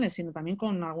internacionales, sino también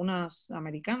con algunas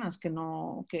americanas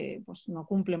que pues, no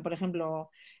cumplen, por ejemplo,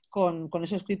 con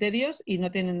esos criterios y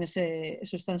no tienen ese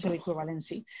Substantial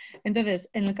Equivalency. Entonces,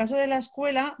 en el caso de la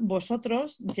escuela,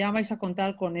 vosotros ya vais a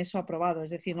contar con eso aprobado,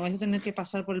 es decir, no vais a tener que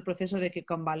pasar por el proceso de que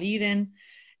convaliden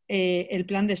el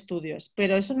plan de estudios,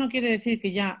 pero eso no quiere decir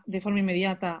que ya de forma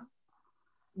inmediata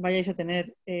vayáis a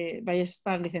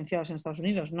estar licenciados en Estados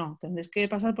Unidos, no, tendréis que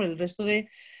pasar por el resto de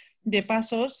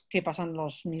pasos que pasan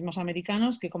los mismos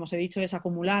americanos, que como os he dicho es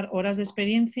acumular horas de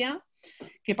experiencia,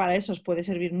 que para eso os puede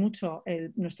servir mucho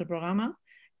nuestro programa,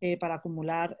 para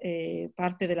acumular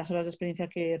parte de las horas de experiencia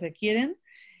que requieren.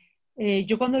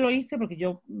 Yo cuando lo hice, porque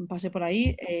yo pasé por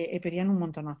ahí, pedían un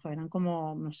montonazo, eran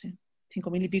como, no sé,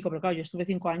 5.000 y pico, pero claro, yo estuve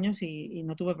 5 años y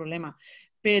no tuve problema.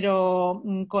 Pero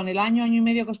con el año y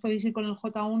medio que os podéis ir con el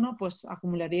J1, pues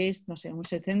acumularíais, no sé, un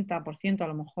 70% a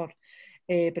lo mejor.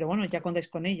 Pero bueno, ya contáis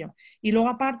con ello. Y luego,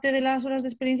 aparte de las horas de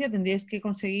experiencia, tendríais que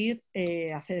conseguir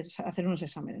hacer unos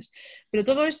exámenes. Pero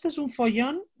todo esto es un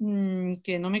follón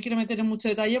que no me quiero meter en mucho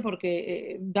detalle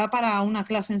porque da para una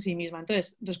clase en sí misma.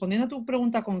 Entonces, respondiendo a tu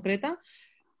pregunta concreta,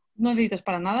 no necesitas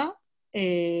para nada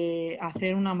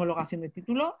hacer una homologación de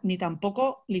título, ni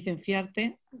tampoco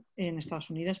licenciarte en Estados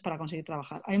Unidos para conseguir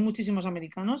trabajar. Hay muchísimos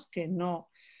americanos que no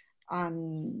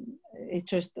han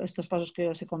hecho estos pasos que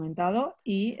os he comentado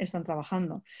y están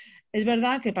trabajando. Es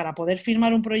verdad que para poder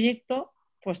firmar un proyecto,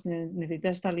 pues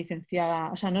necesitas estar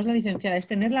licenciada, o sea, no es la licenciada, es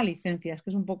tener la licencia, es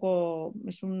que es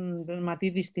un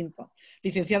matiz distinto.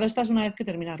 Licenciado estás una vez que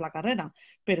terminas la carrera,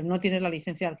 pero no tienes la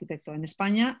licencia de arquitecto. En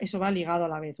España eso va ligado a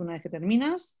la vez, una vez que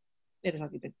terminas, eres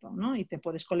arquitecto, ¿no? Y te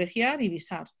puedes colegiar y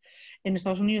visar. En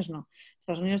Estados Unidos no. En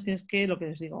Estados Unidos tienes que, lo que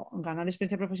les digo, ganar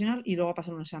experiencia profesional y luego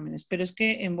pasar unos exámenes. Pero es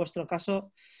que en vuestro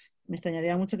caso me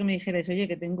extrañaría mucho que me dijerais, oye,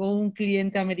 que tengo un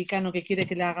cliente americano que quiere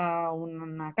que le haga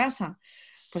una casa.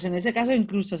 Pues en ese caso,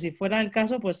 incluso si fuera el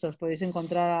caso, pues os podéis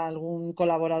encontrar algún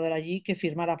colaborador allí que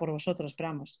firmara por vosotros. Pero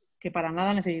vamos, que para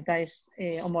nada necesitáis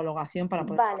homologación para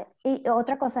poder. Vale, y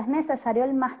otra cosa, ¿es necesario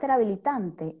el máster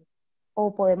habilitante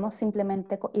o podemos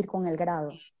simplemente ir con el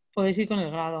grado? Podéis ir con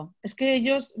el grado. Es que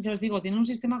ellos, ya os digo, tienen un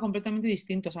sistema completamente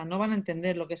distinto, o sea, no van a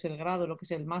entender lo que es el grado, lo que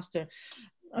es el máster.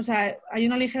 O sea, hay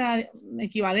una ligera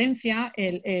equivalencia,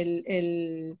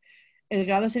 el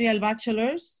grado sería el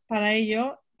bachelor's para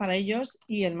ellos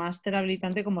y el máster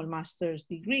habilitante como el master's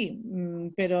degree,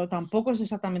 pero tampoco es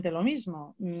exactamente lo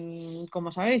mismo.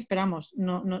 Como sabéis, esperamos,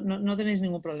 no tenéis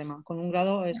ningún problema. Con un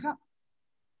grado es...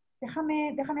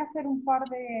 Déjame hacer un par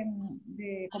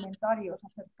de comentarios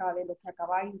acerca de lo que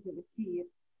acabáis de decir.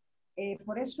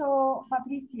 Por eso,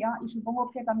 Patricia, y supongo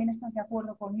que también estás de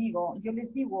acuerdo conmigo, yo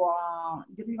les digo a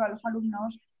los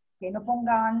alumnos que no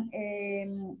pongan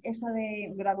eso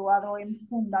de graduado en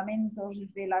fundamentos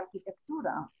de la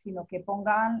arquitectura, sino que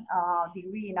pongan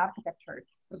degree in architecture.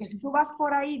 Porque si tú vas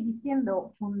por ahí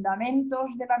diciendo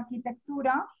fundamentos de la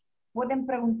arquitectura, pueden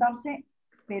preguntarse,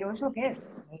 ¿pero eso qué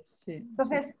es? Sí,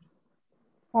 Entonces, sí.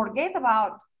 forget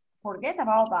about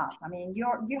that. I mean,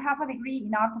 you have a degree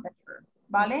in architecture,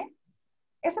 ¿vale?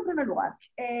 Eso en primer lugar.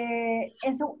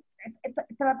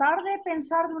 Tratar de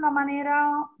pensar de una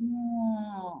manera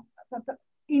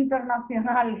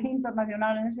internacional,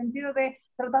 en el sentido de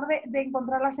tratar de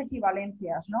encontrar las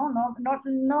equivalencias,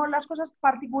 no las cosas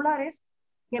particulares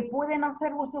que pueden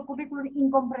hacer vuestro currículum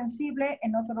incomprensible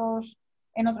en otros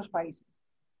países.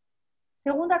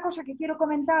 Segunda cosa que quiero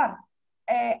comentar,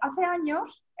 hace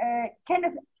años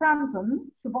Kenneth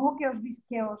Frampton, supongo que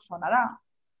os sonará,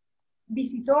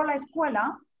 visitó la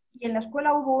escuela y en la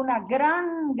escuela hubo una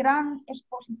gran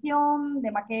exposición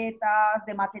de maquetas,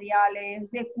 de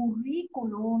materiales, de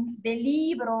currículum, de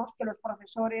libros que los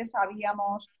profesores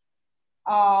habíamos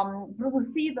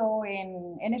producido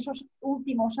en esos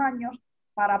últimos años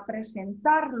para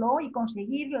presentarlo y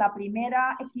conseguir la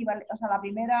primera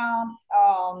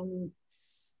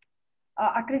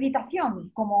acreditación,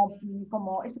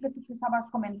 como esto que tú estabas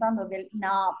comentando del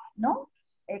NAP, ¿no?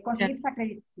 Conseguir esta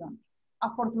acreditación.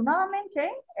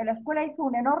 Afortunadamente, la escuela hizo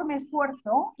un enorme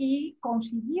esfuerzo y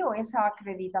consiguió esa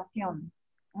acreditación.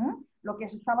 Lo que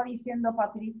se estaba diciendo,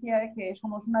 Patricia, de que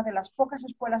somos una de las pocas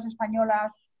escuelas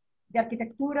españolas de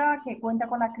arquitectura que cuenta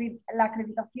con la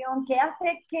acreditación que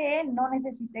hace que no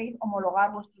necesitéis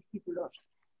homologar vuestros títulos.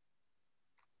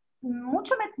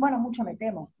 Mucho me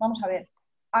temo. Vamos a ver.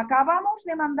 Acabamos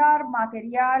de mandar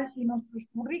material y nuestros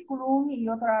currículum y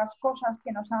otras cosas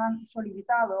que nos han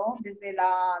solicitado desde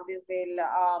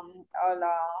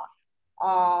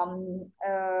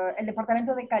el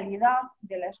departamento de calidad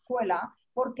de la escuela,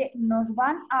 porque nos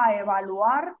van a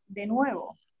evaluar de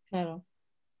nuevo. Claro.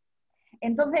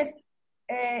 Entonces,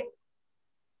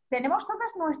 tenemos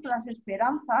todas nuestras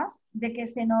esperanzas de que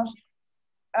se nos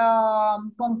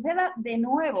conceda de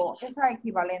nuevo esa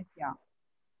equivalencia.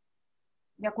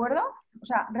 ¿De acuerdo? O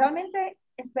sea, realmente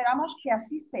esperamos que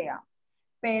así sea,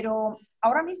 pero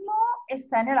ahora mismo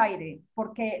está en el aire,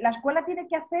 porque la escuela tiene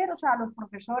que hacer, o sea, los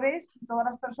profesores, todas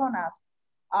las personas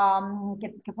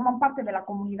que forman parte de la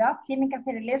comunidad, tienen que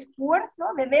hacer el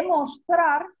esfuerzo de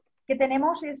demostrar que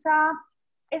tenemos es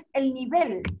el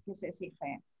nivel que se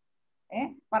exige,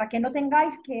 para que no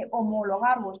tengáis que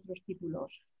homologar vuestros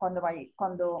títulos cuando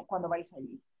vais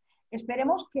allí.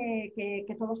 Esperemos que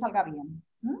todo salga bien.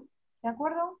 ¿De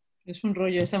acuerdo? Es un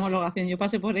rollo esa homologación. Yo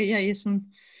pasé por ella y es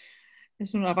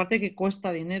una parte que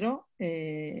cuesta dinero,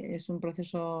 es un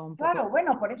proceso un poco... Claro,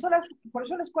 bueno, por eso la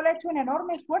escuela ha hecho un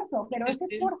enorme esfuerzo, pero ese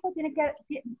esfuerzo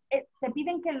te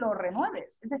piden que lo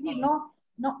renueves. Es decir, no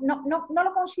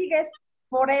lo consigues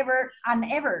forever and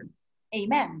ever,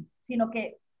 amen, sino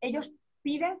que ellos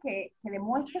piden que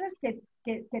demuestres que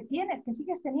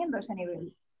sigues teniendo ese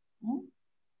nivel.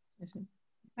 Sí.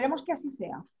 Esperemos que así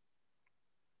sea.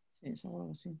 Sí, seguro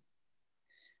que sí.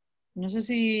 No sé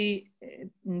si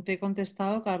te he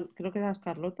contestado, creo que eras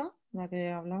Carlota la que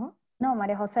hablaba. No,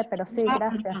 María José, pero sí,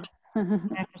 gracias.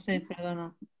 María José,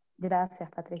 perdona.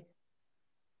 Gracias, Patricia.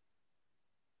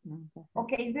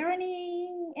 Okay, is there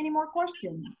any more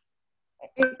questions?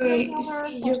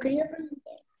 Sí, yo quería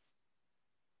preguntar.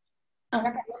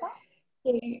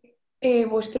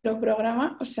 ¿Vuestro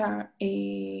programa, o sea,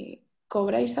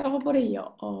 cobráis algo por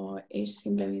ello o es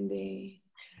simplemente...?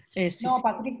 Sí, no, sí.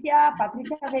 Patricia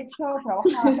de hecho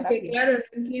trabaja gratis. Claro, no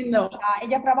entiendo. O sea,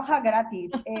 ella trabaja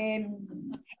gratis.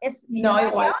 Es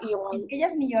millonaria. No, igual. Ella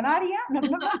es millonaria. No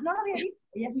lo había dicho.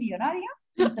 Ella es millonaria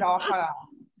y trabaja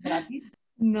gratis.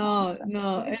 No.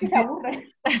 Es que se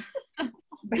aburre.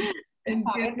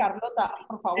 A ver, Carlota,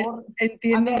 por favor.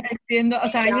 Entiendo. O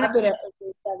sea, pero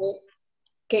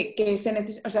que se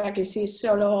necesita, o sea, que si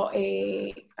solo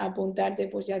apuntarte,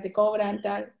 pues ya te cobran,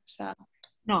 tal, o sea...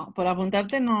 No, por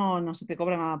apuntarte no se te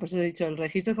cobra nada, por eso te he dicho, el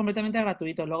registro es completamente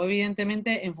gratuito. Luego,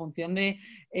 evidentemente, en función de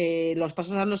los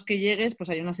pasos a los que llegues,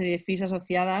 pues hay una serie de fees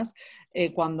asociadas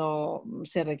cuando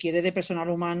se requiere de personal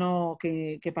humano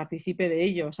que participe de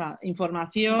ello. O sea,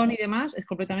 información y demás es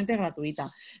completamente gratuita.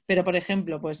 Pero, por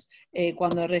ejemplo, pues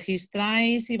cuando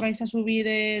registráis y vais a subir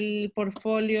el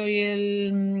portfolio y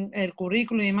el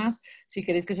currículum y demás, si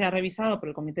queréis que sea revisado por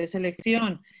el comité de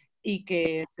selección y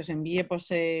que se os envíe pues,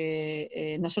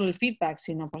 no solo el feedback,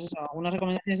 sino pues eso, algunas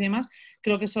recomendaciones y demás,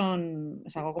 creo que es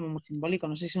algo como muy simbólico,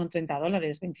 no sé si son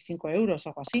 $30, 25 euros o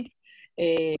algo así.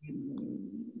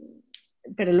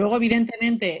 Pero luego,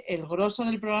 evidentemente, el grosso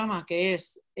del programa, que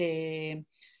es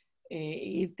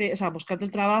irte, o sea, buscarte el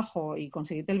trabajo y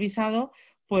conseguirte el visado,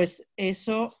 pues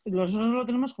eso nosotros lo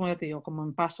tenemos, como ya te digo, como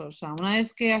en pasos. O sea, una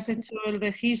vez que has hecho el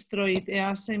registro y te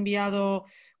has enviado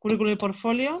currículum y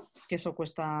portfolio, que eso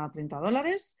cuesta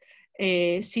 $30.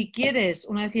 Si quieres,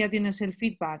 una vez que ya tienes el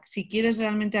feedback, si quieres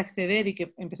realmente acceder y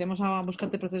que empecemos a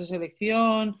buscarte procesos de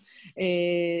selección,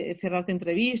 cerrarte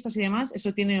entrevistas y demás,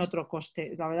 eso tiene otro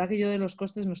coste. La verdad que yo de los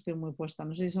costes no estoy muy puesta.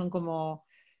 No sé si son como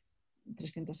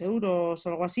 300 euros o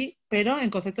algo así, pero en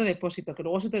concepto de depósito, que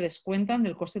luego se te descuentan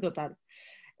del coste total.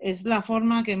 es la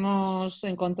forma que hemos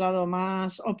encontrado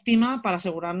más óptima para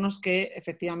asegurarnos que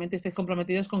efectivamente estéis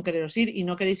comprometidos con quereros ir y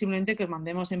no queréis simplemente que os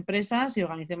mandemos empresas y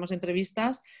organicemos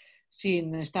entrevistas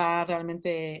sin estar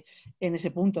realmente en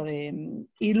ese punto.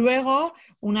 Y luego,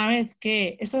 una vez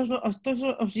que esto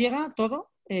os llega todo,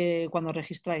 cuando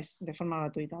registráis de forma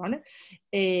gratuita, ¿vale?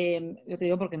 Yo te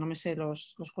digo porque no me sé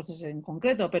los costes en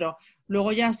concreto, pero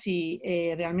luego ya si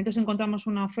realmente os encontramos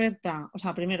una oferta, o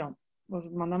sea, primero os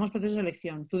mandamos proceso de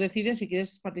selección. Tú decides si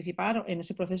quieres participar en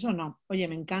ese proceso o no. Oye,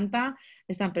 me encanta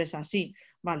esta empresa, sí.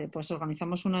 Vale, pues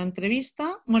organizamos una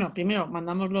entrevista. Bueno, primero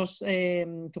mandamos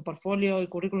tu portfolio y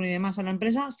currículum y demás a la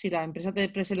empresa. Si la empresa te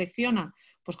preselecciona,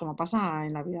 pues como pasa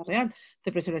en la vida real,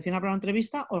 te preselecciona para una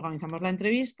entrevista, organizamos la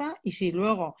entrevista y si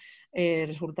luego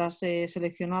resultas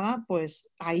seleccionada, pues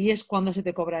ahí es cuando se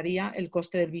te cobraría el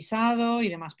coste del visado y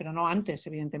demás, pero no antes,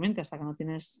 evidentemente, hasta que no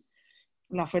tienes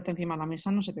la oferta encima de la mesa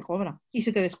no se te cobra y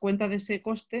se te descuenta de ese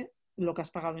coste lo que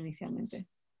has pagado inicialmente.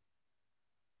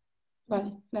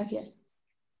 Vale, gracias.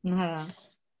 Nada.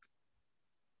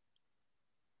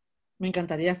 Me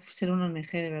encantaría ser una ONG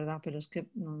de verdad, pero es que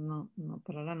no,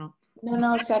 por ahora no.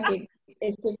 No, o sea que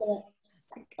es que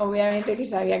obviamente que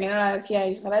sabía que no la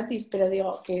hacíais gratis, pero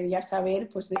digo, quería saber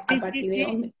pues a partir de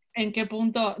dónde. ¿En qué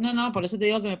punto? No, por eso te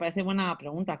digo que me parece buena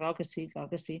pregunta, claro que sí, claro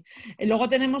que sí. Luego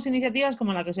tenemos iniciativas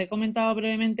como la que os he comentado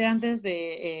brevemente antes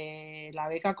de la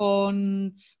beca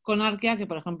con Arquea, que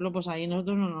por ejemplo, pues ahí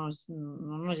nosotros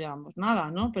no nos llevamos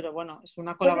nada, ¿no? Pero bueno, es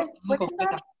una colaboración muy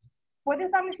concreta. ¿Puedes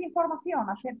darles información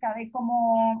acerca de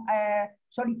cómo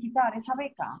solicitar esa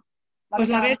beca? Pues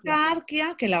la beca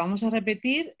Arquea, que la vamos a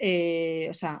repetir,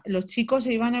 o sea, los chicos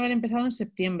se iban a haber empezado en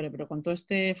septiembre, pero con todo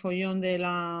este follón de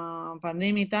la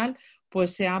pandemia y tal,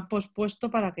 pues se ha pospuesto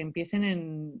para que empiecen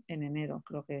en enero,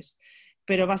 creo que es.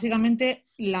 Pero básicamente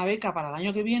la beca para el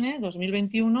año que viene,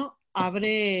 2021,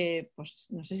 abre, pues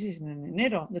no sé si es en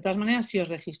enero. De todas maneras, si os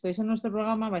registráis en nuestro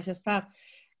programa vais a estar,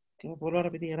 que lo vuelvo a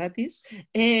repetir gratis,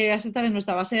 vais a estar en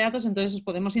nuestra base de datos, entonces os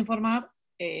podemos informar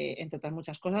entre otras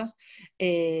muchas cosas,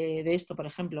 de esto, por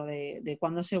ejemplo, de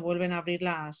cuándo se vuelven a abrir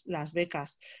las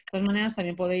becas. De todas maneras,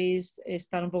 también podéis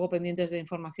estar un poco pendientes de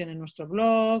información en nuestro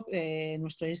blog, en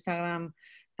nuestro Instagram.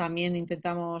 También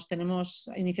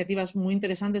tenemos iniciativas muy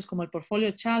interesantes como el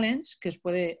Portfolio Challenge, que os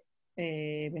puede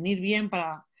venir bien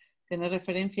para tener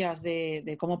referencias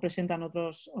de cómo presentan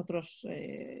otros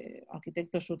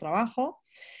arquitectos su trabajo.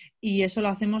 Y eso lo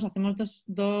hacemos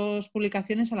dos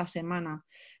publicaciones a la semana,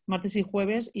 martes y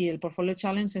jueves, y el Portfolio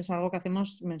Challenge es algo que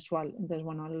hacemos mensual. Entonces,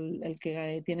 bueno, el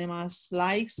que tiene más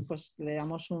likes, pues le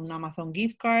damos un Amazon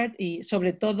gift card y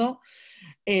sobre todo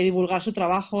divulgar su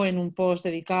trabajo en un post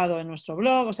dedicado en nuestro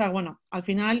blog. O sea, bueno, al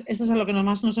final eso es a lo que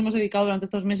más nos hemos dedicado durante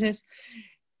estos meses,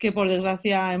 que por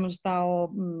desgracia hemos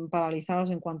estado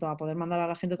paralizados en cuanto a poder mandar a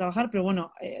la gente a trabajar, pero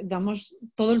bueno, damos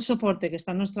todo el soporte que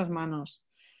está en nuestras manos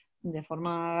de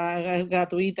forma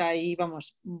gratuita y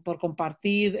vamos, por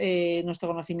compartir nuestro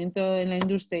conocimiento en la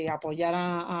industria y apoyar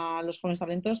a los jóvenes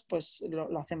talentos, pues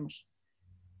lo hacemos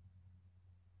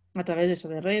a través de eso,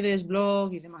 de redes,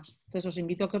 blog y demás. Entonces os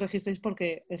invito a que os registréis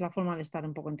porque es la forma de estar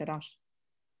un poco enterados.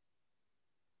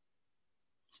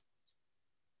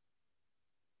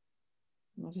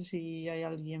 No sé si hay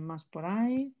alguien más por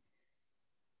ahí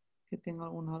que tenga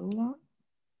alguna duda.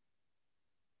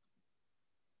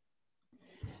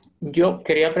 Yo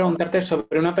quería preguntarte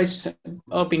sobre una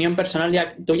opinión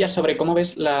personal tuya sobre cómo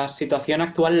ves la situación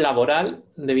actual laboral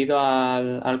debido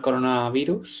al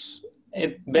coronavirus.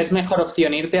 ¿Ves mejor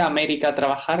opción irte a América a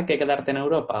trabajar que quedarte en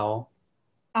Europa?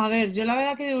 A ver, yo la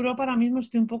verdad que de Europa ahora mismo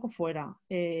estoy un poco fuera.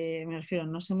 Me refiero,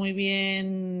 no sé muy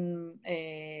bien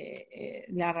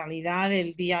la realidad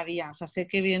del día a día. O sea, sé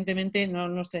que evidentemente no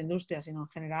en nuestra industria, sino en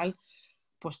general,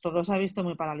 pues todo se ha visto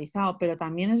muy paralizado. Pero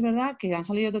también es verdad que han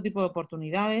salido otro tipo de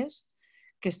oportunidades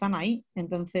que están ahí.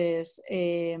 Entonces,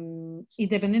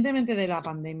 independientemente de la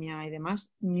pandemia y demás,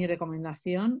 mi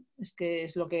recomendación es que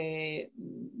es lo que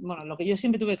yo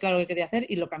siempre tuve claro que quería hacer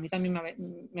y lo que a mí también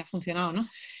me ha funcionado, ¿no?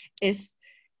 Es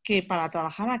que para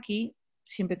trabajar aquí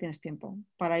siempre tienes tiempo.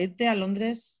 Para irte a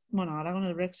Londres, bueno, ahora con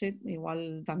el Brexit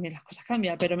igual también la cosa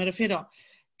cambia, pero me refiero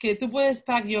que tú puedes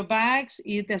pack your bags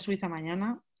e irte a Suiza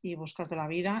mañana y buscarte la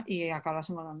vida y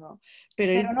acabas encontrando.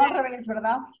 Pero no al revés,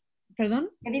 ¿verdad? ¿Perdón?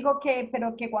 Que digo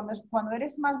pero que cuando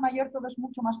eres más mayor todo es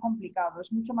mucho más complicado,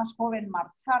 es mucho más joven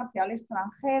marcharte al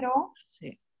extranjero,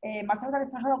 sí. Marcharte al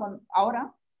extranjero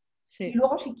ahora, sí. Y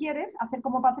luego si quieres hacer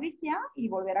como Patricia y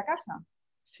volver a casa.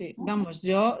 Sí, vamos,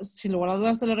 yo sin lugar a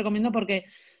dudas te lo recomiendo porque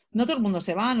no todo el mundo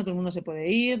se va, no todo el mundo se puede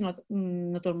ir, no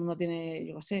todo el mundo tiene,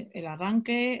 yo qué sé, el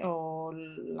arranque o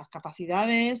las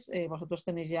capacidades, vosotros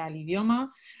tenéis ya el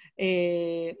idioma,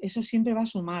 eso siempre va a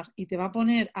sumar y te va a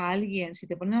poner a alguien, si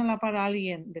te ponen a la par a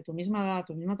alguien de tu misma edad,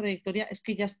 tu misma trayectoria, es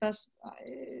que ya estás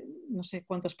no sé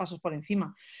cuántos pasos por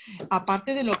encima.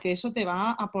 Aparte de lo que eso te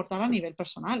va a aportar a nivel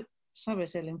personal,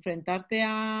 ¿sabes? El enfrentarte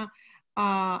a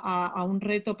un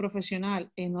reto profesional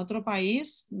en otro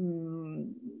país,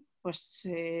 pues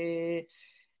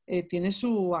tiene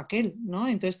su aquel, ¿no?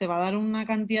 Entonces te va a dar una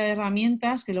cantidad de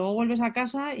herramientas que luego vuelves a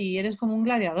casa y eres como un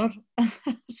gladiador.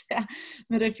 O sea,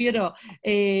 me refiero,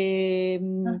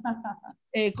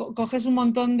 coges un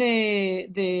montón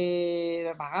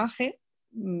de bagaje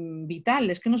vital,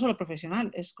 es que no solo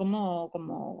profesional, es como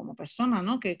persona,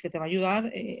 ¿no? Que te va a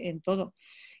ayudar en todo.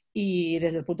 Y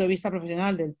desde el punto de vista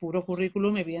profesional del puro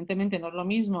currículum, evidentemente no es lo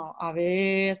mismo o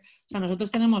sea,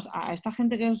 nosotros tenemos a esta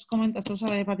gente que os comento, a estos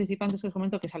participantes que os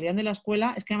comento que salían de la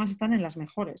escuela, es que además están en las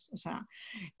mejores. O sea,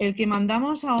 el que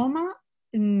mandamos a OMA,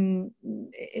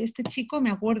 este chico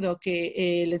me acuerdo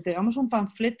que le entregamos un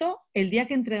panfleto el día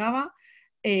que entregaba,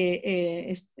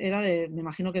 era me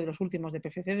imagino que de los últimos de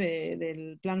PFC,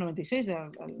 del plan 96,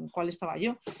 al cual estaba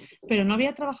yo, pero no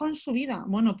había trabajado en su vida.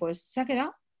 Bueno, pues se ha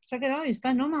quedado y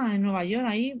está en OMA, en Nueva York,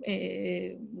 ahí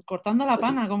cortando la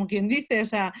pana, como quien dice. O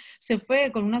sea, se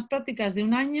fue con unas prácticas de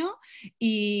un año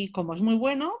y como es muy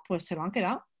bueno, pues se lo han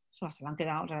quedado. O sea, se lo han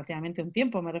quedado relativamente un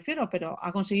tiempo, me refiero, pero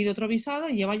ha conseguido otro visado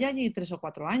y lleva ya allí 3 o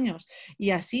 4 años. Y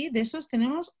así, de esos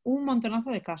tenemos un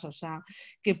montonazo de casos. O sea,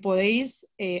 que podéis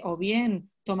o bien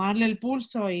tomarle el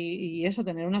pulso y eso,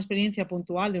 tener una experiencia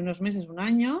puntual de unos meses, un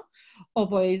año, o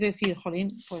podéis decir,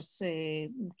 jolín, pues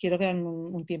quiero quedarme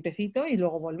un tiempecito y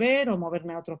luego volver o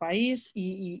moverme a otro país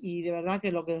y de verdad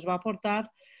que lo que os va a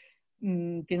aportar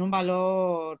tiene un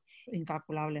valor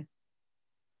incalculable.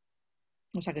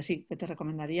 O sea que sí, que te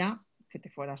recomendaría que te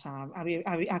fueras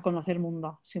a conocer el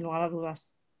mundo, sin lugar a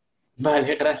dudas.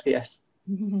 Vale, gracias.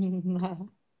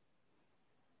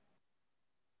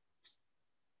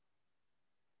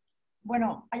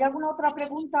 Bueno, ¿hay alguna otra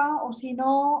pregunta? O si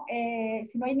no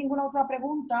hay ninguna otra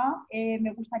pregunta,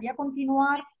 me gustaría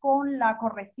continuar con la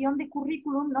corrección de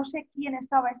currículum. No sé quién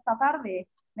estaba esta tarde.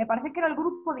 Me parece que era el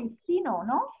grupo de ICTINO,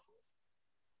 ¿no?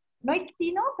 No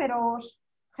ICTINO, pero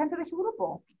gente de su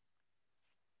grupo.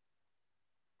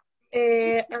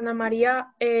 Ana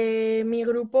María, mi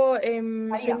grupo, soy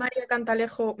María. María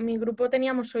Cantalejo, mi grupo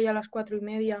teníamos hoy a las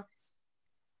 4:30.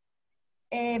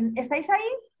 ¿Estáis ahí?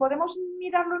 ¿Podemos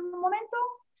mirarlo en un momento?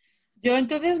 Yo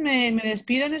entonces me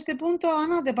despido en este punto,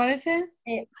 Ana, ¿te parece?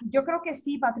 Yo creo que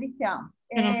sí, Patricia.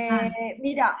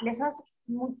 Mira,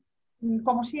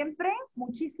 como siempre,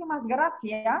 muchísimas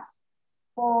gracias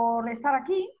por estar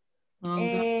aquí.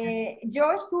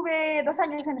 Yo estuve 2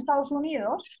 años en Estados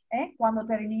Unidos cuando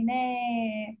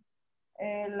terminé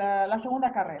la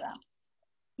segunda carrera.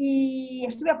 Y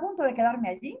estuve a punto de quedarme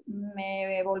allí.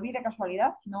 Me volví de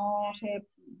casualidad, no sé,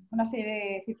 una serie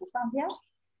de circunstancias,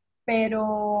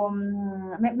 pero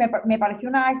me pareció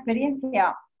una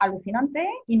experiencia alucinante,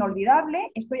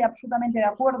 inolvidable. Estoy absolutamente de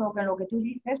acuerdo con lo que tú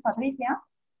dices, Patricia.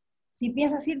 Si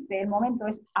piensas irte, el momento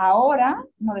es ahora,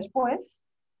 no después.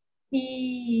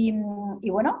 Y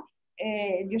bueno,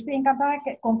 yo estoy encantada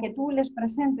con que tú les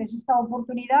presentes esta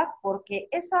oportunidad porque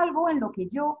es algo en lo que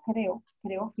yo creo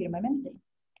firmemente.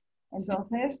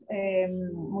 Entonces,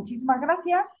 muchísimas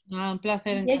gracias. Un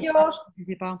placer.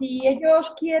 Si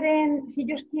ellos quieren,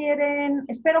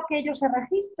 espero que ellos se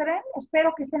registren,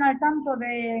 espero que estén al tanto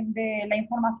de la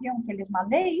información que les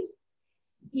mandéis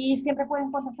y siempre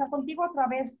pueden contactar contigo a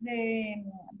través de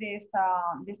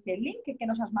este link que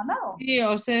nos has mandado. Sí,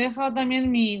 os he dejado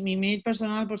también mi mail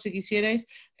personal por si quisierais,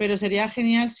 pero sería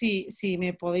genial si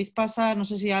me podéis pasar, no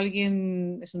sé si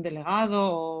alguien es un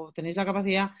delegado o tenéis la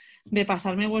capacidad de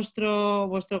pasarme vuestro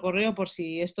correo por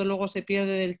si esto luego se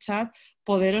pierde del chat,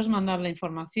 poderos mandar la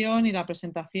información y la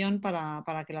presentación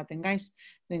para que la tengáis.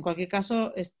 En cualquier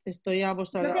caso, estoy a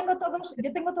vuestra... Yo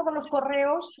tengo todos los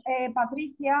correos,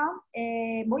 Patricia.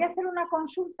 Voy a hacer una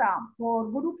consulta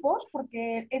por grupos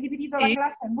porque he dividido la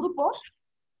clase en grupos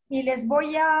y les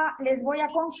voy a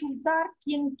consultar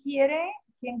quién quiere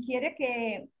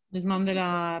que les mande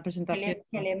la presentación.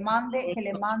 Que le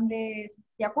mande,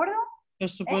 ¿de acuerdo? Por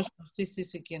supuesto, sí,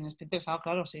 quien esté interesado,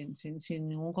 claro, sin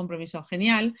ningún compromiso.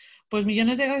 Genial. Pues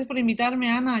millones de gracias por invitarme,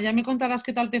 Ana. Ya me contarás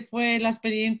qué tal te fue la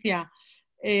experiencia.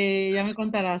 Ya me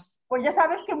contarás. Pues ya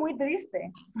sabes que muy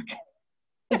triste.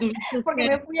 Porque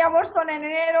me fui a Boston en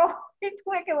enero y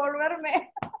tuve que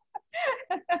volverme.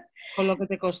 Con lo que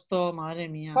te costó, madre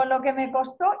mía. Con lo que me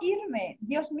costó irme,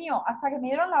 Dios mío, hasta que me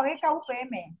dieron la beca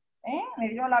UPM. Me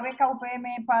dieron la beca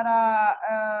UPM para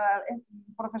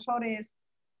profesores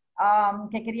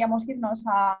que queríamos irnos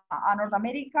a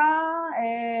Norteamérica,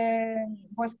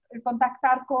 pues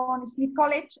contactar con Smith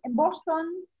College en Boston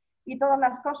y todas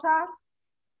las cosas.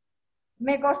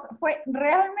 Fue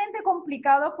realmente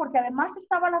complicado porque además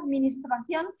estaba la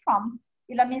administración Trump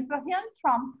y la administración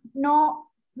Trump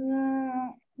no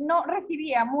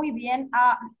recibía muy bien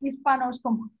a hispanos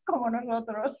como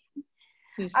nosotros.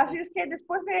 Sí, sí. Así es que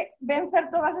después de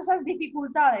vencer todas esas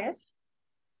dificultades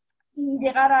y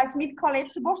llegar a Smith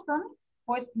College Boston,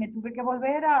 pues me tuve que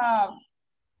volver a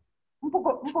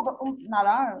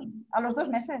nada, a los 2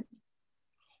 meses.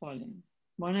 Joder.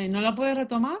 Bueno, ¿y no la puedes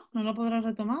retomar? ¿No la podrás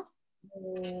retomar?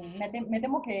 Me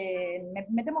temo que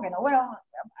no. Bueno,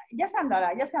 ya se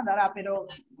andará, pero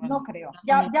Bueno, no creo.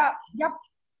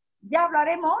 Ya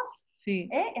hablaremos. sí.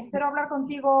 Espero hablar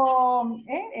contigo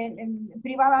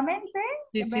privadamente.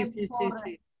 Sí, sí, sí, sí,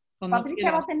 sí. Cuando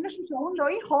Patricia va a quieras. tener su segundo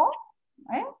hijo.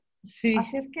 Sí.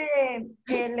 Así es que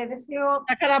le deseo,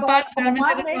 Saca la paz,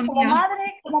 realmente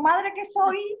como madre que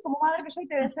soy,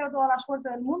 te deseo toda la suerte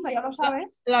del mundo, ya lo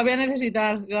sabes. La voy a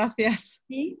necesitar, gracias.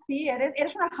 Sí,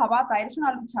 eres una jabata, eres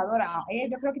una luchadora.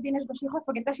 Yo creo que tienes 2 hijos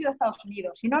porque te has ido a Estados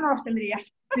Unidos, si no, no los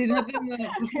tendrías. Si no tengo,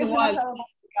 pues Es igual. demasiado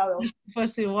complicado.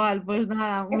 Pues igual, pues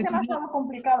nada. Es demasiado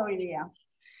complicado hoy día.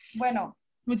 Bueno.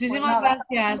 Muchísimas pues nada,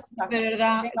 gracias, de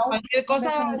verdad. Venga, Cualquier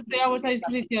cosa estoy a vuestra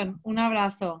disposición. Un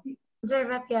abrazo. Muchas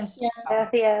gracias.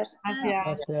 Gracias.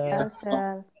 Gracias.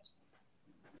 Gracias.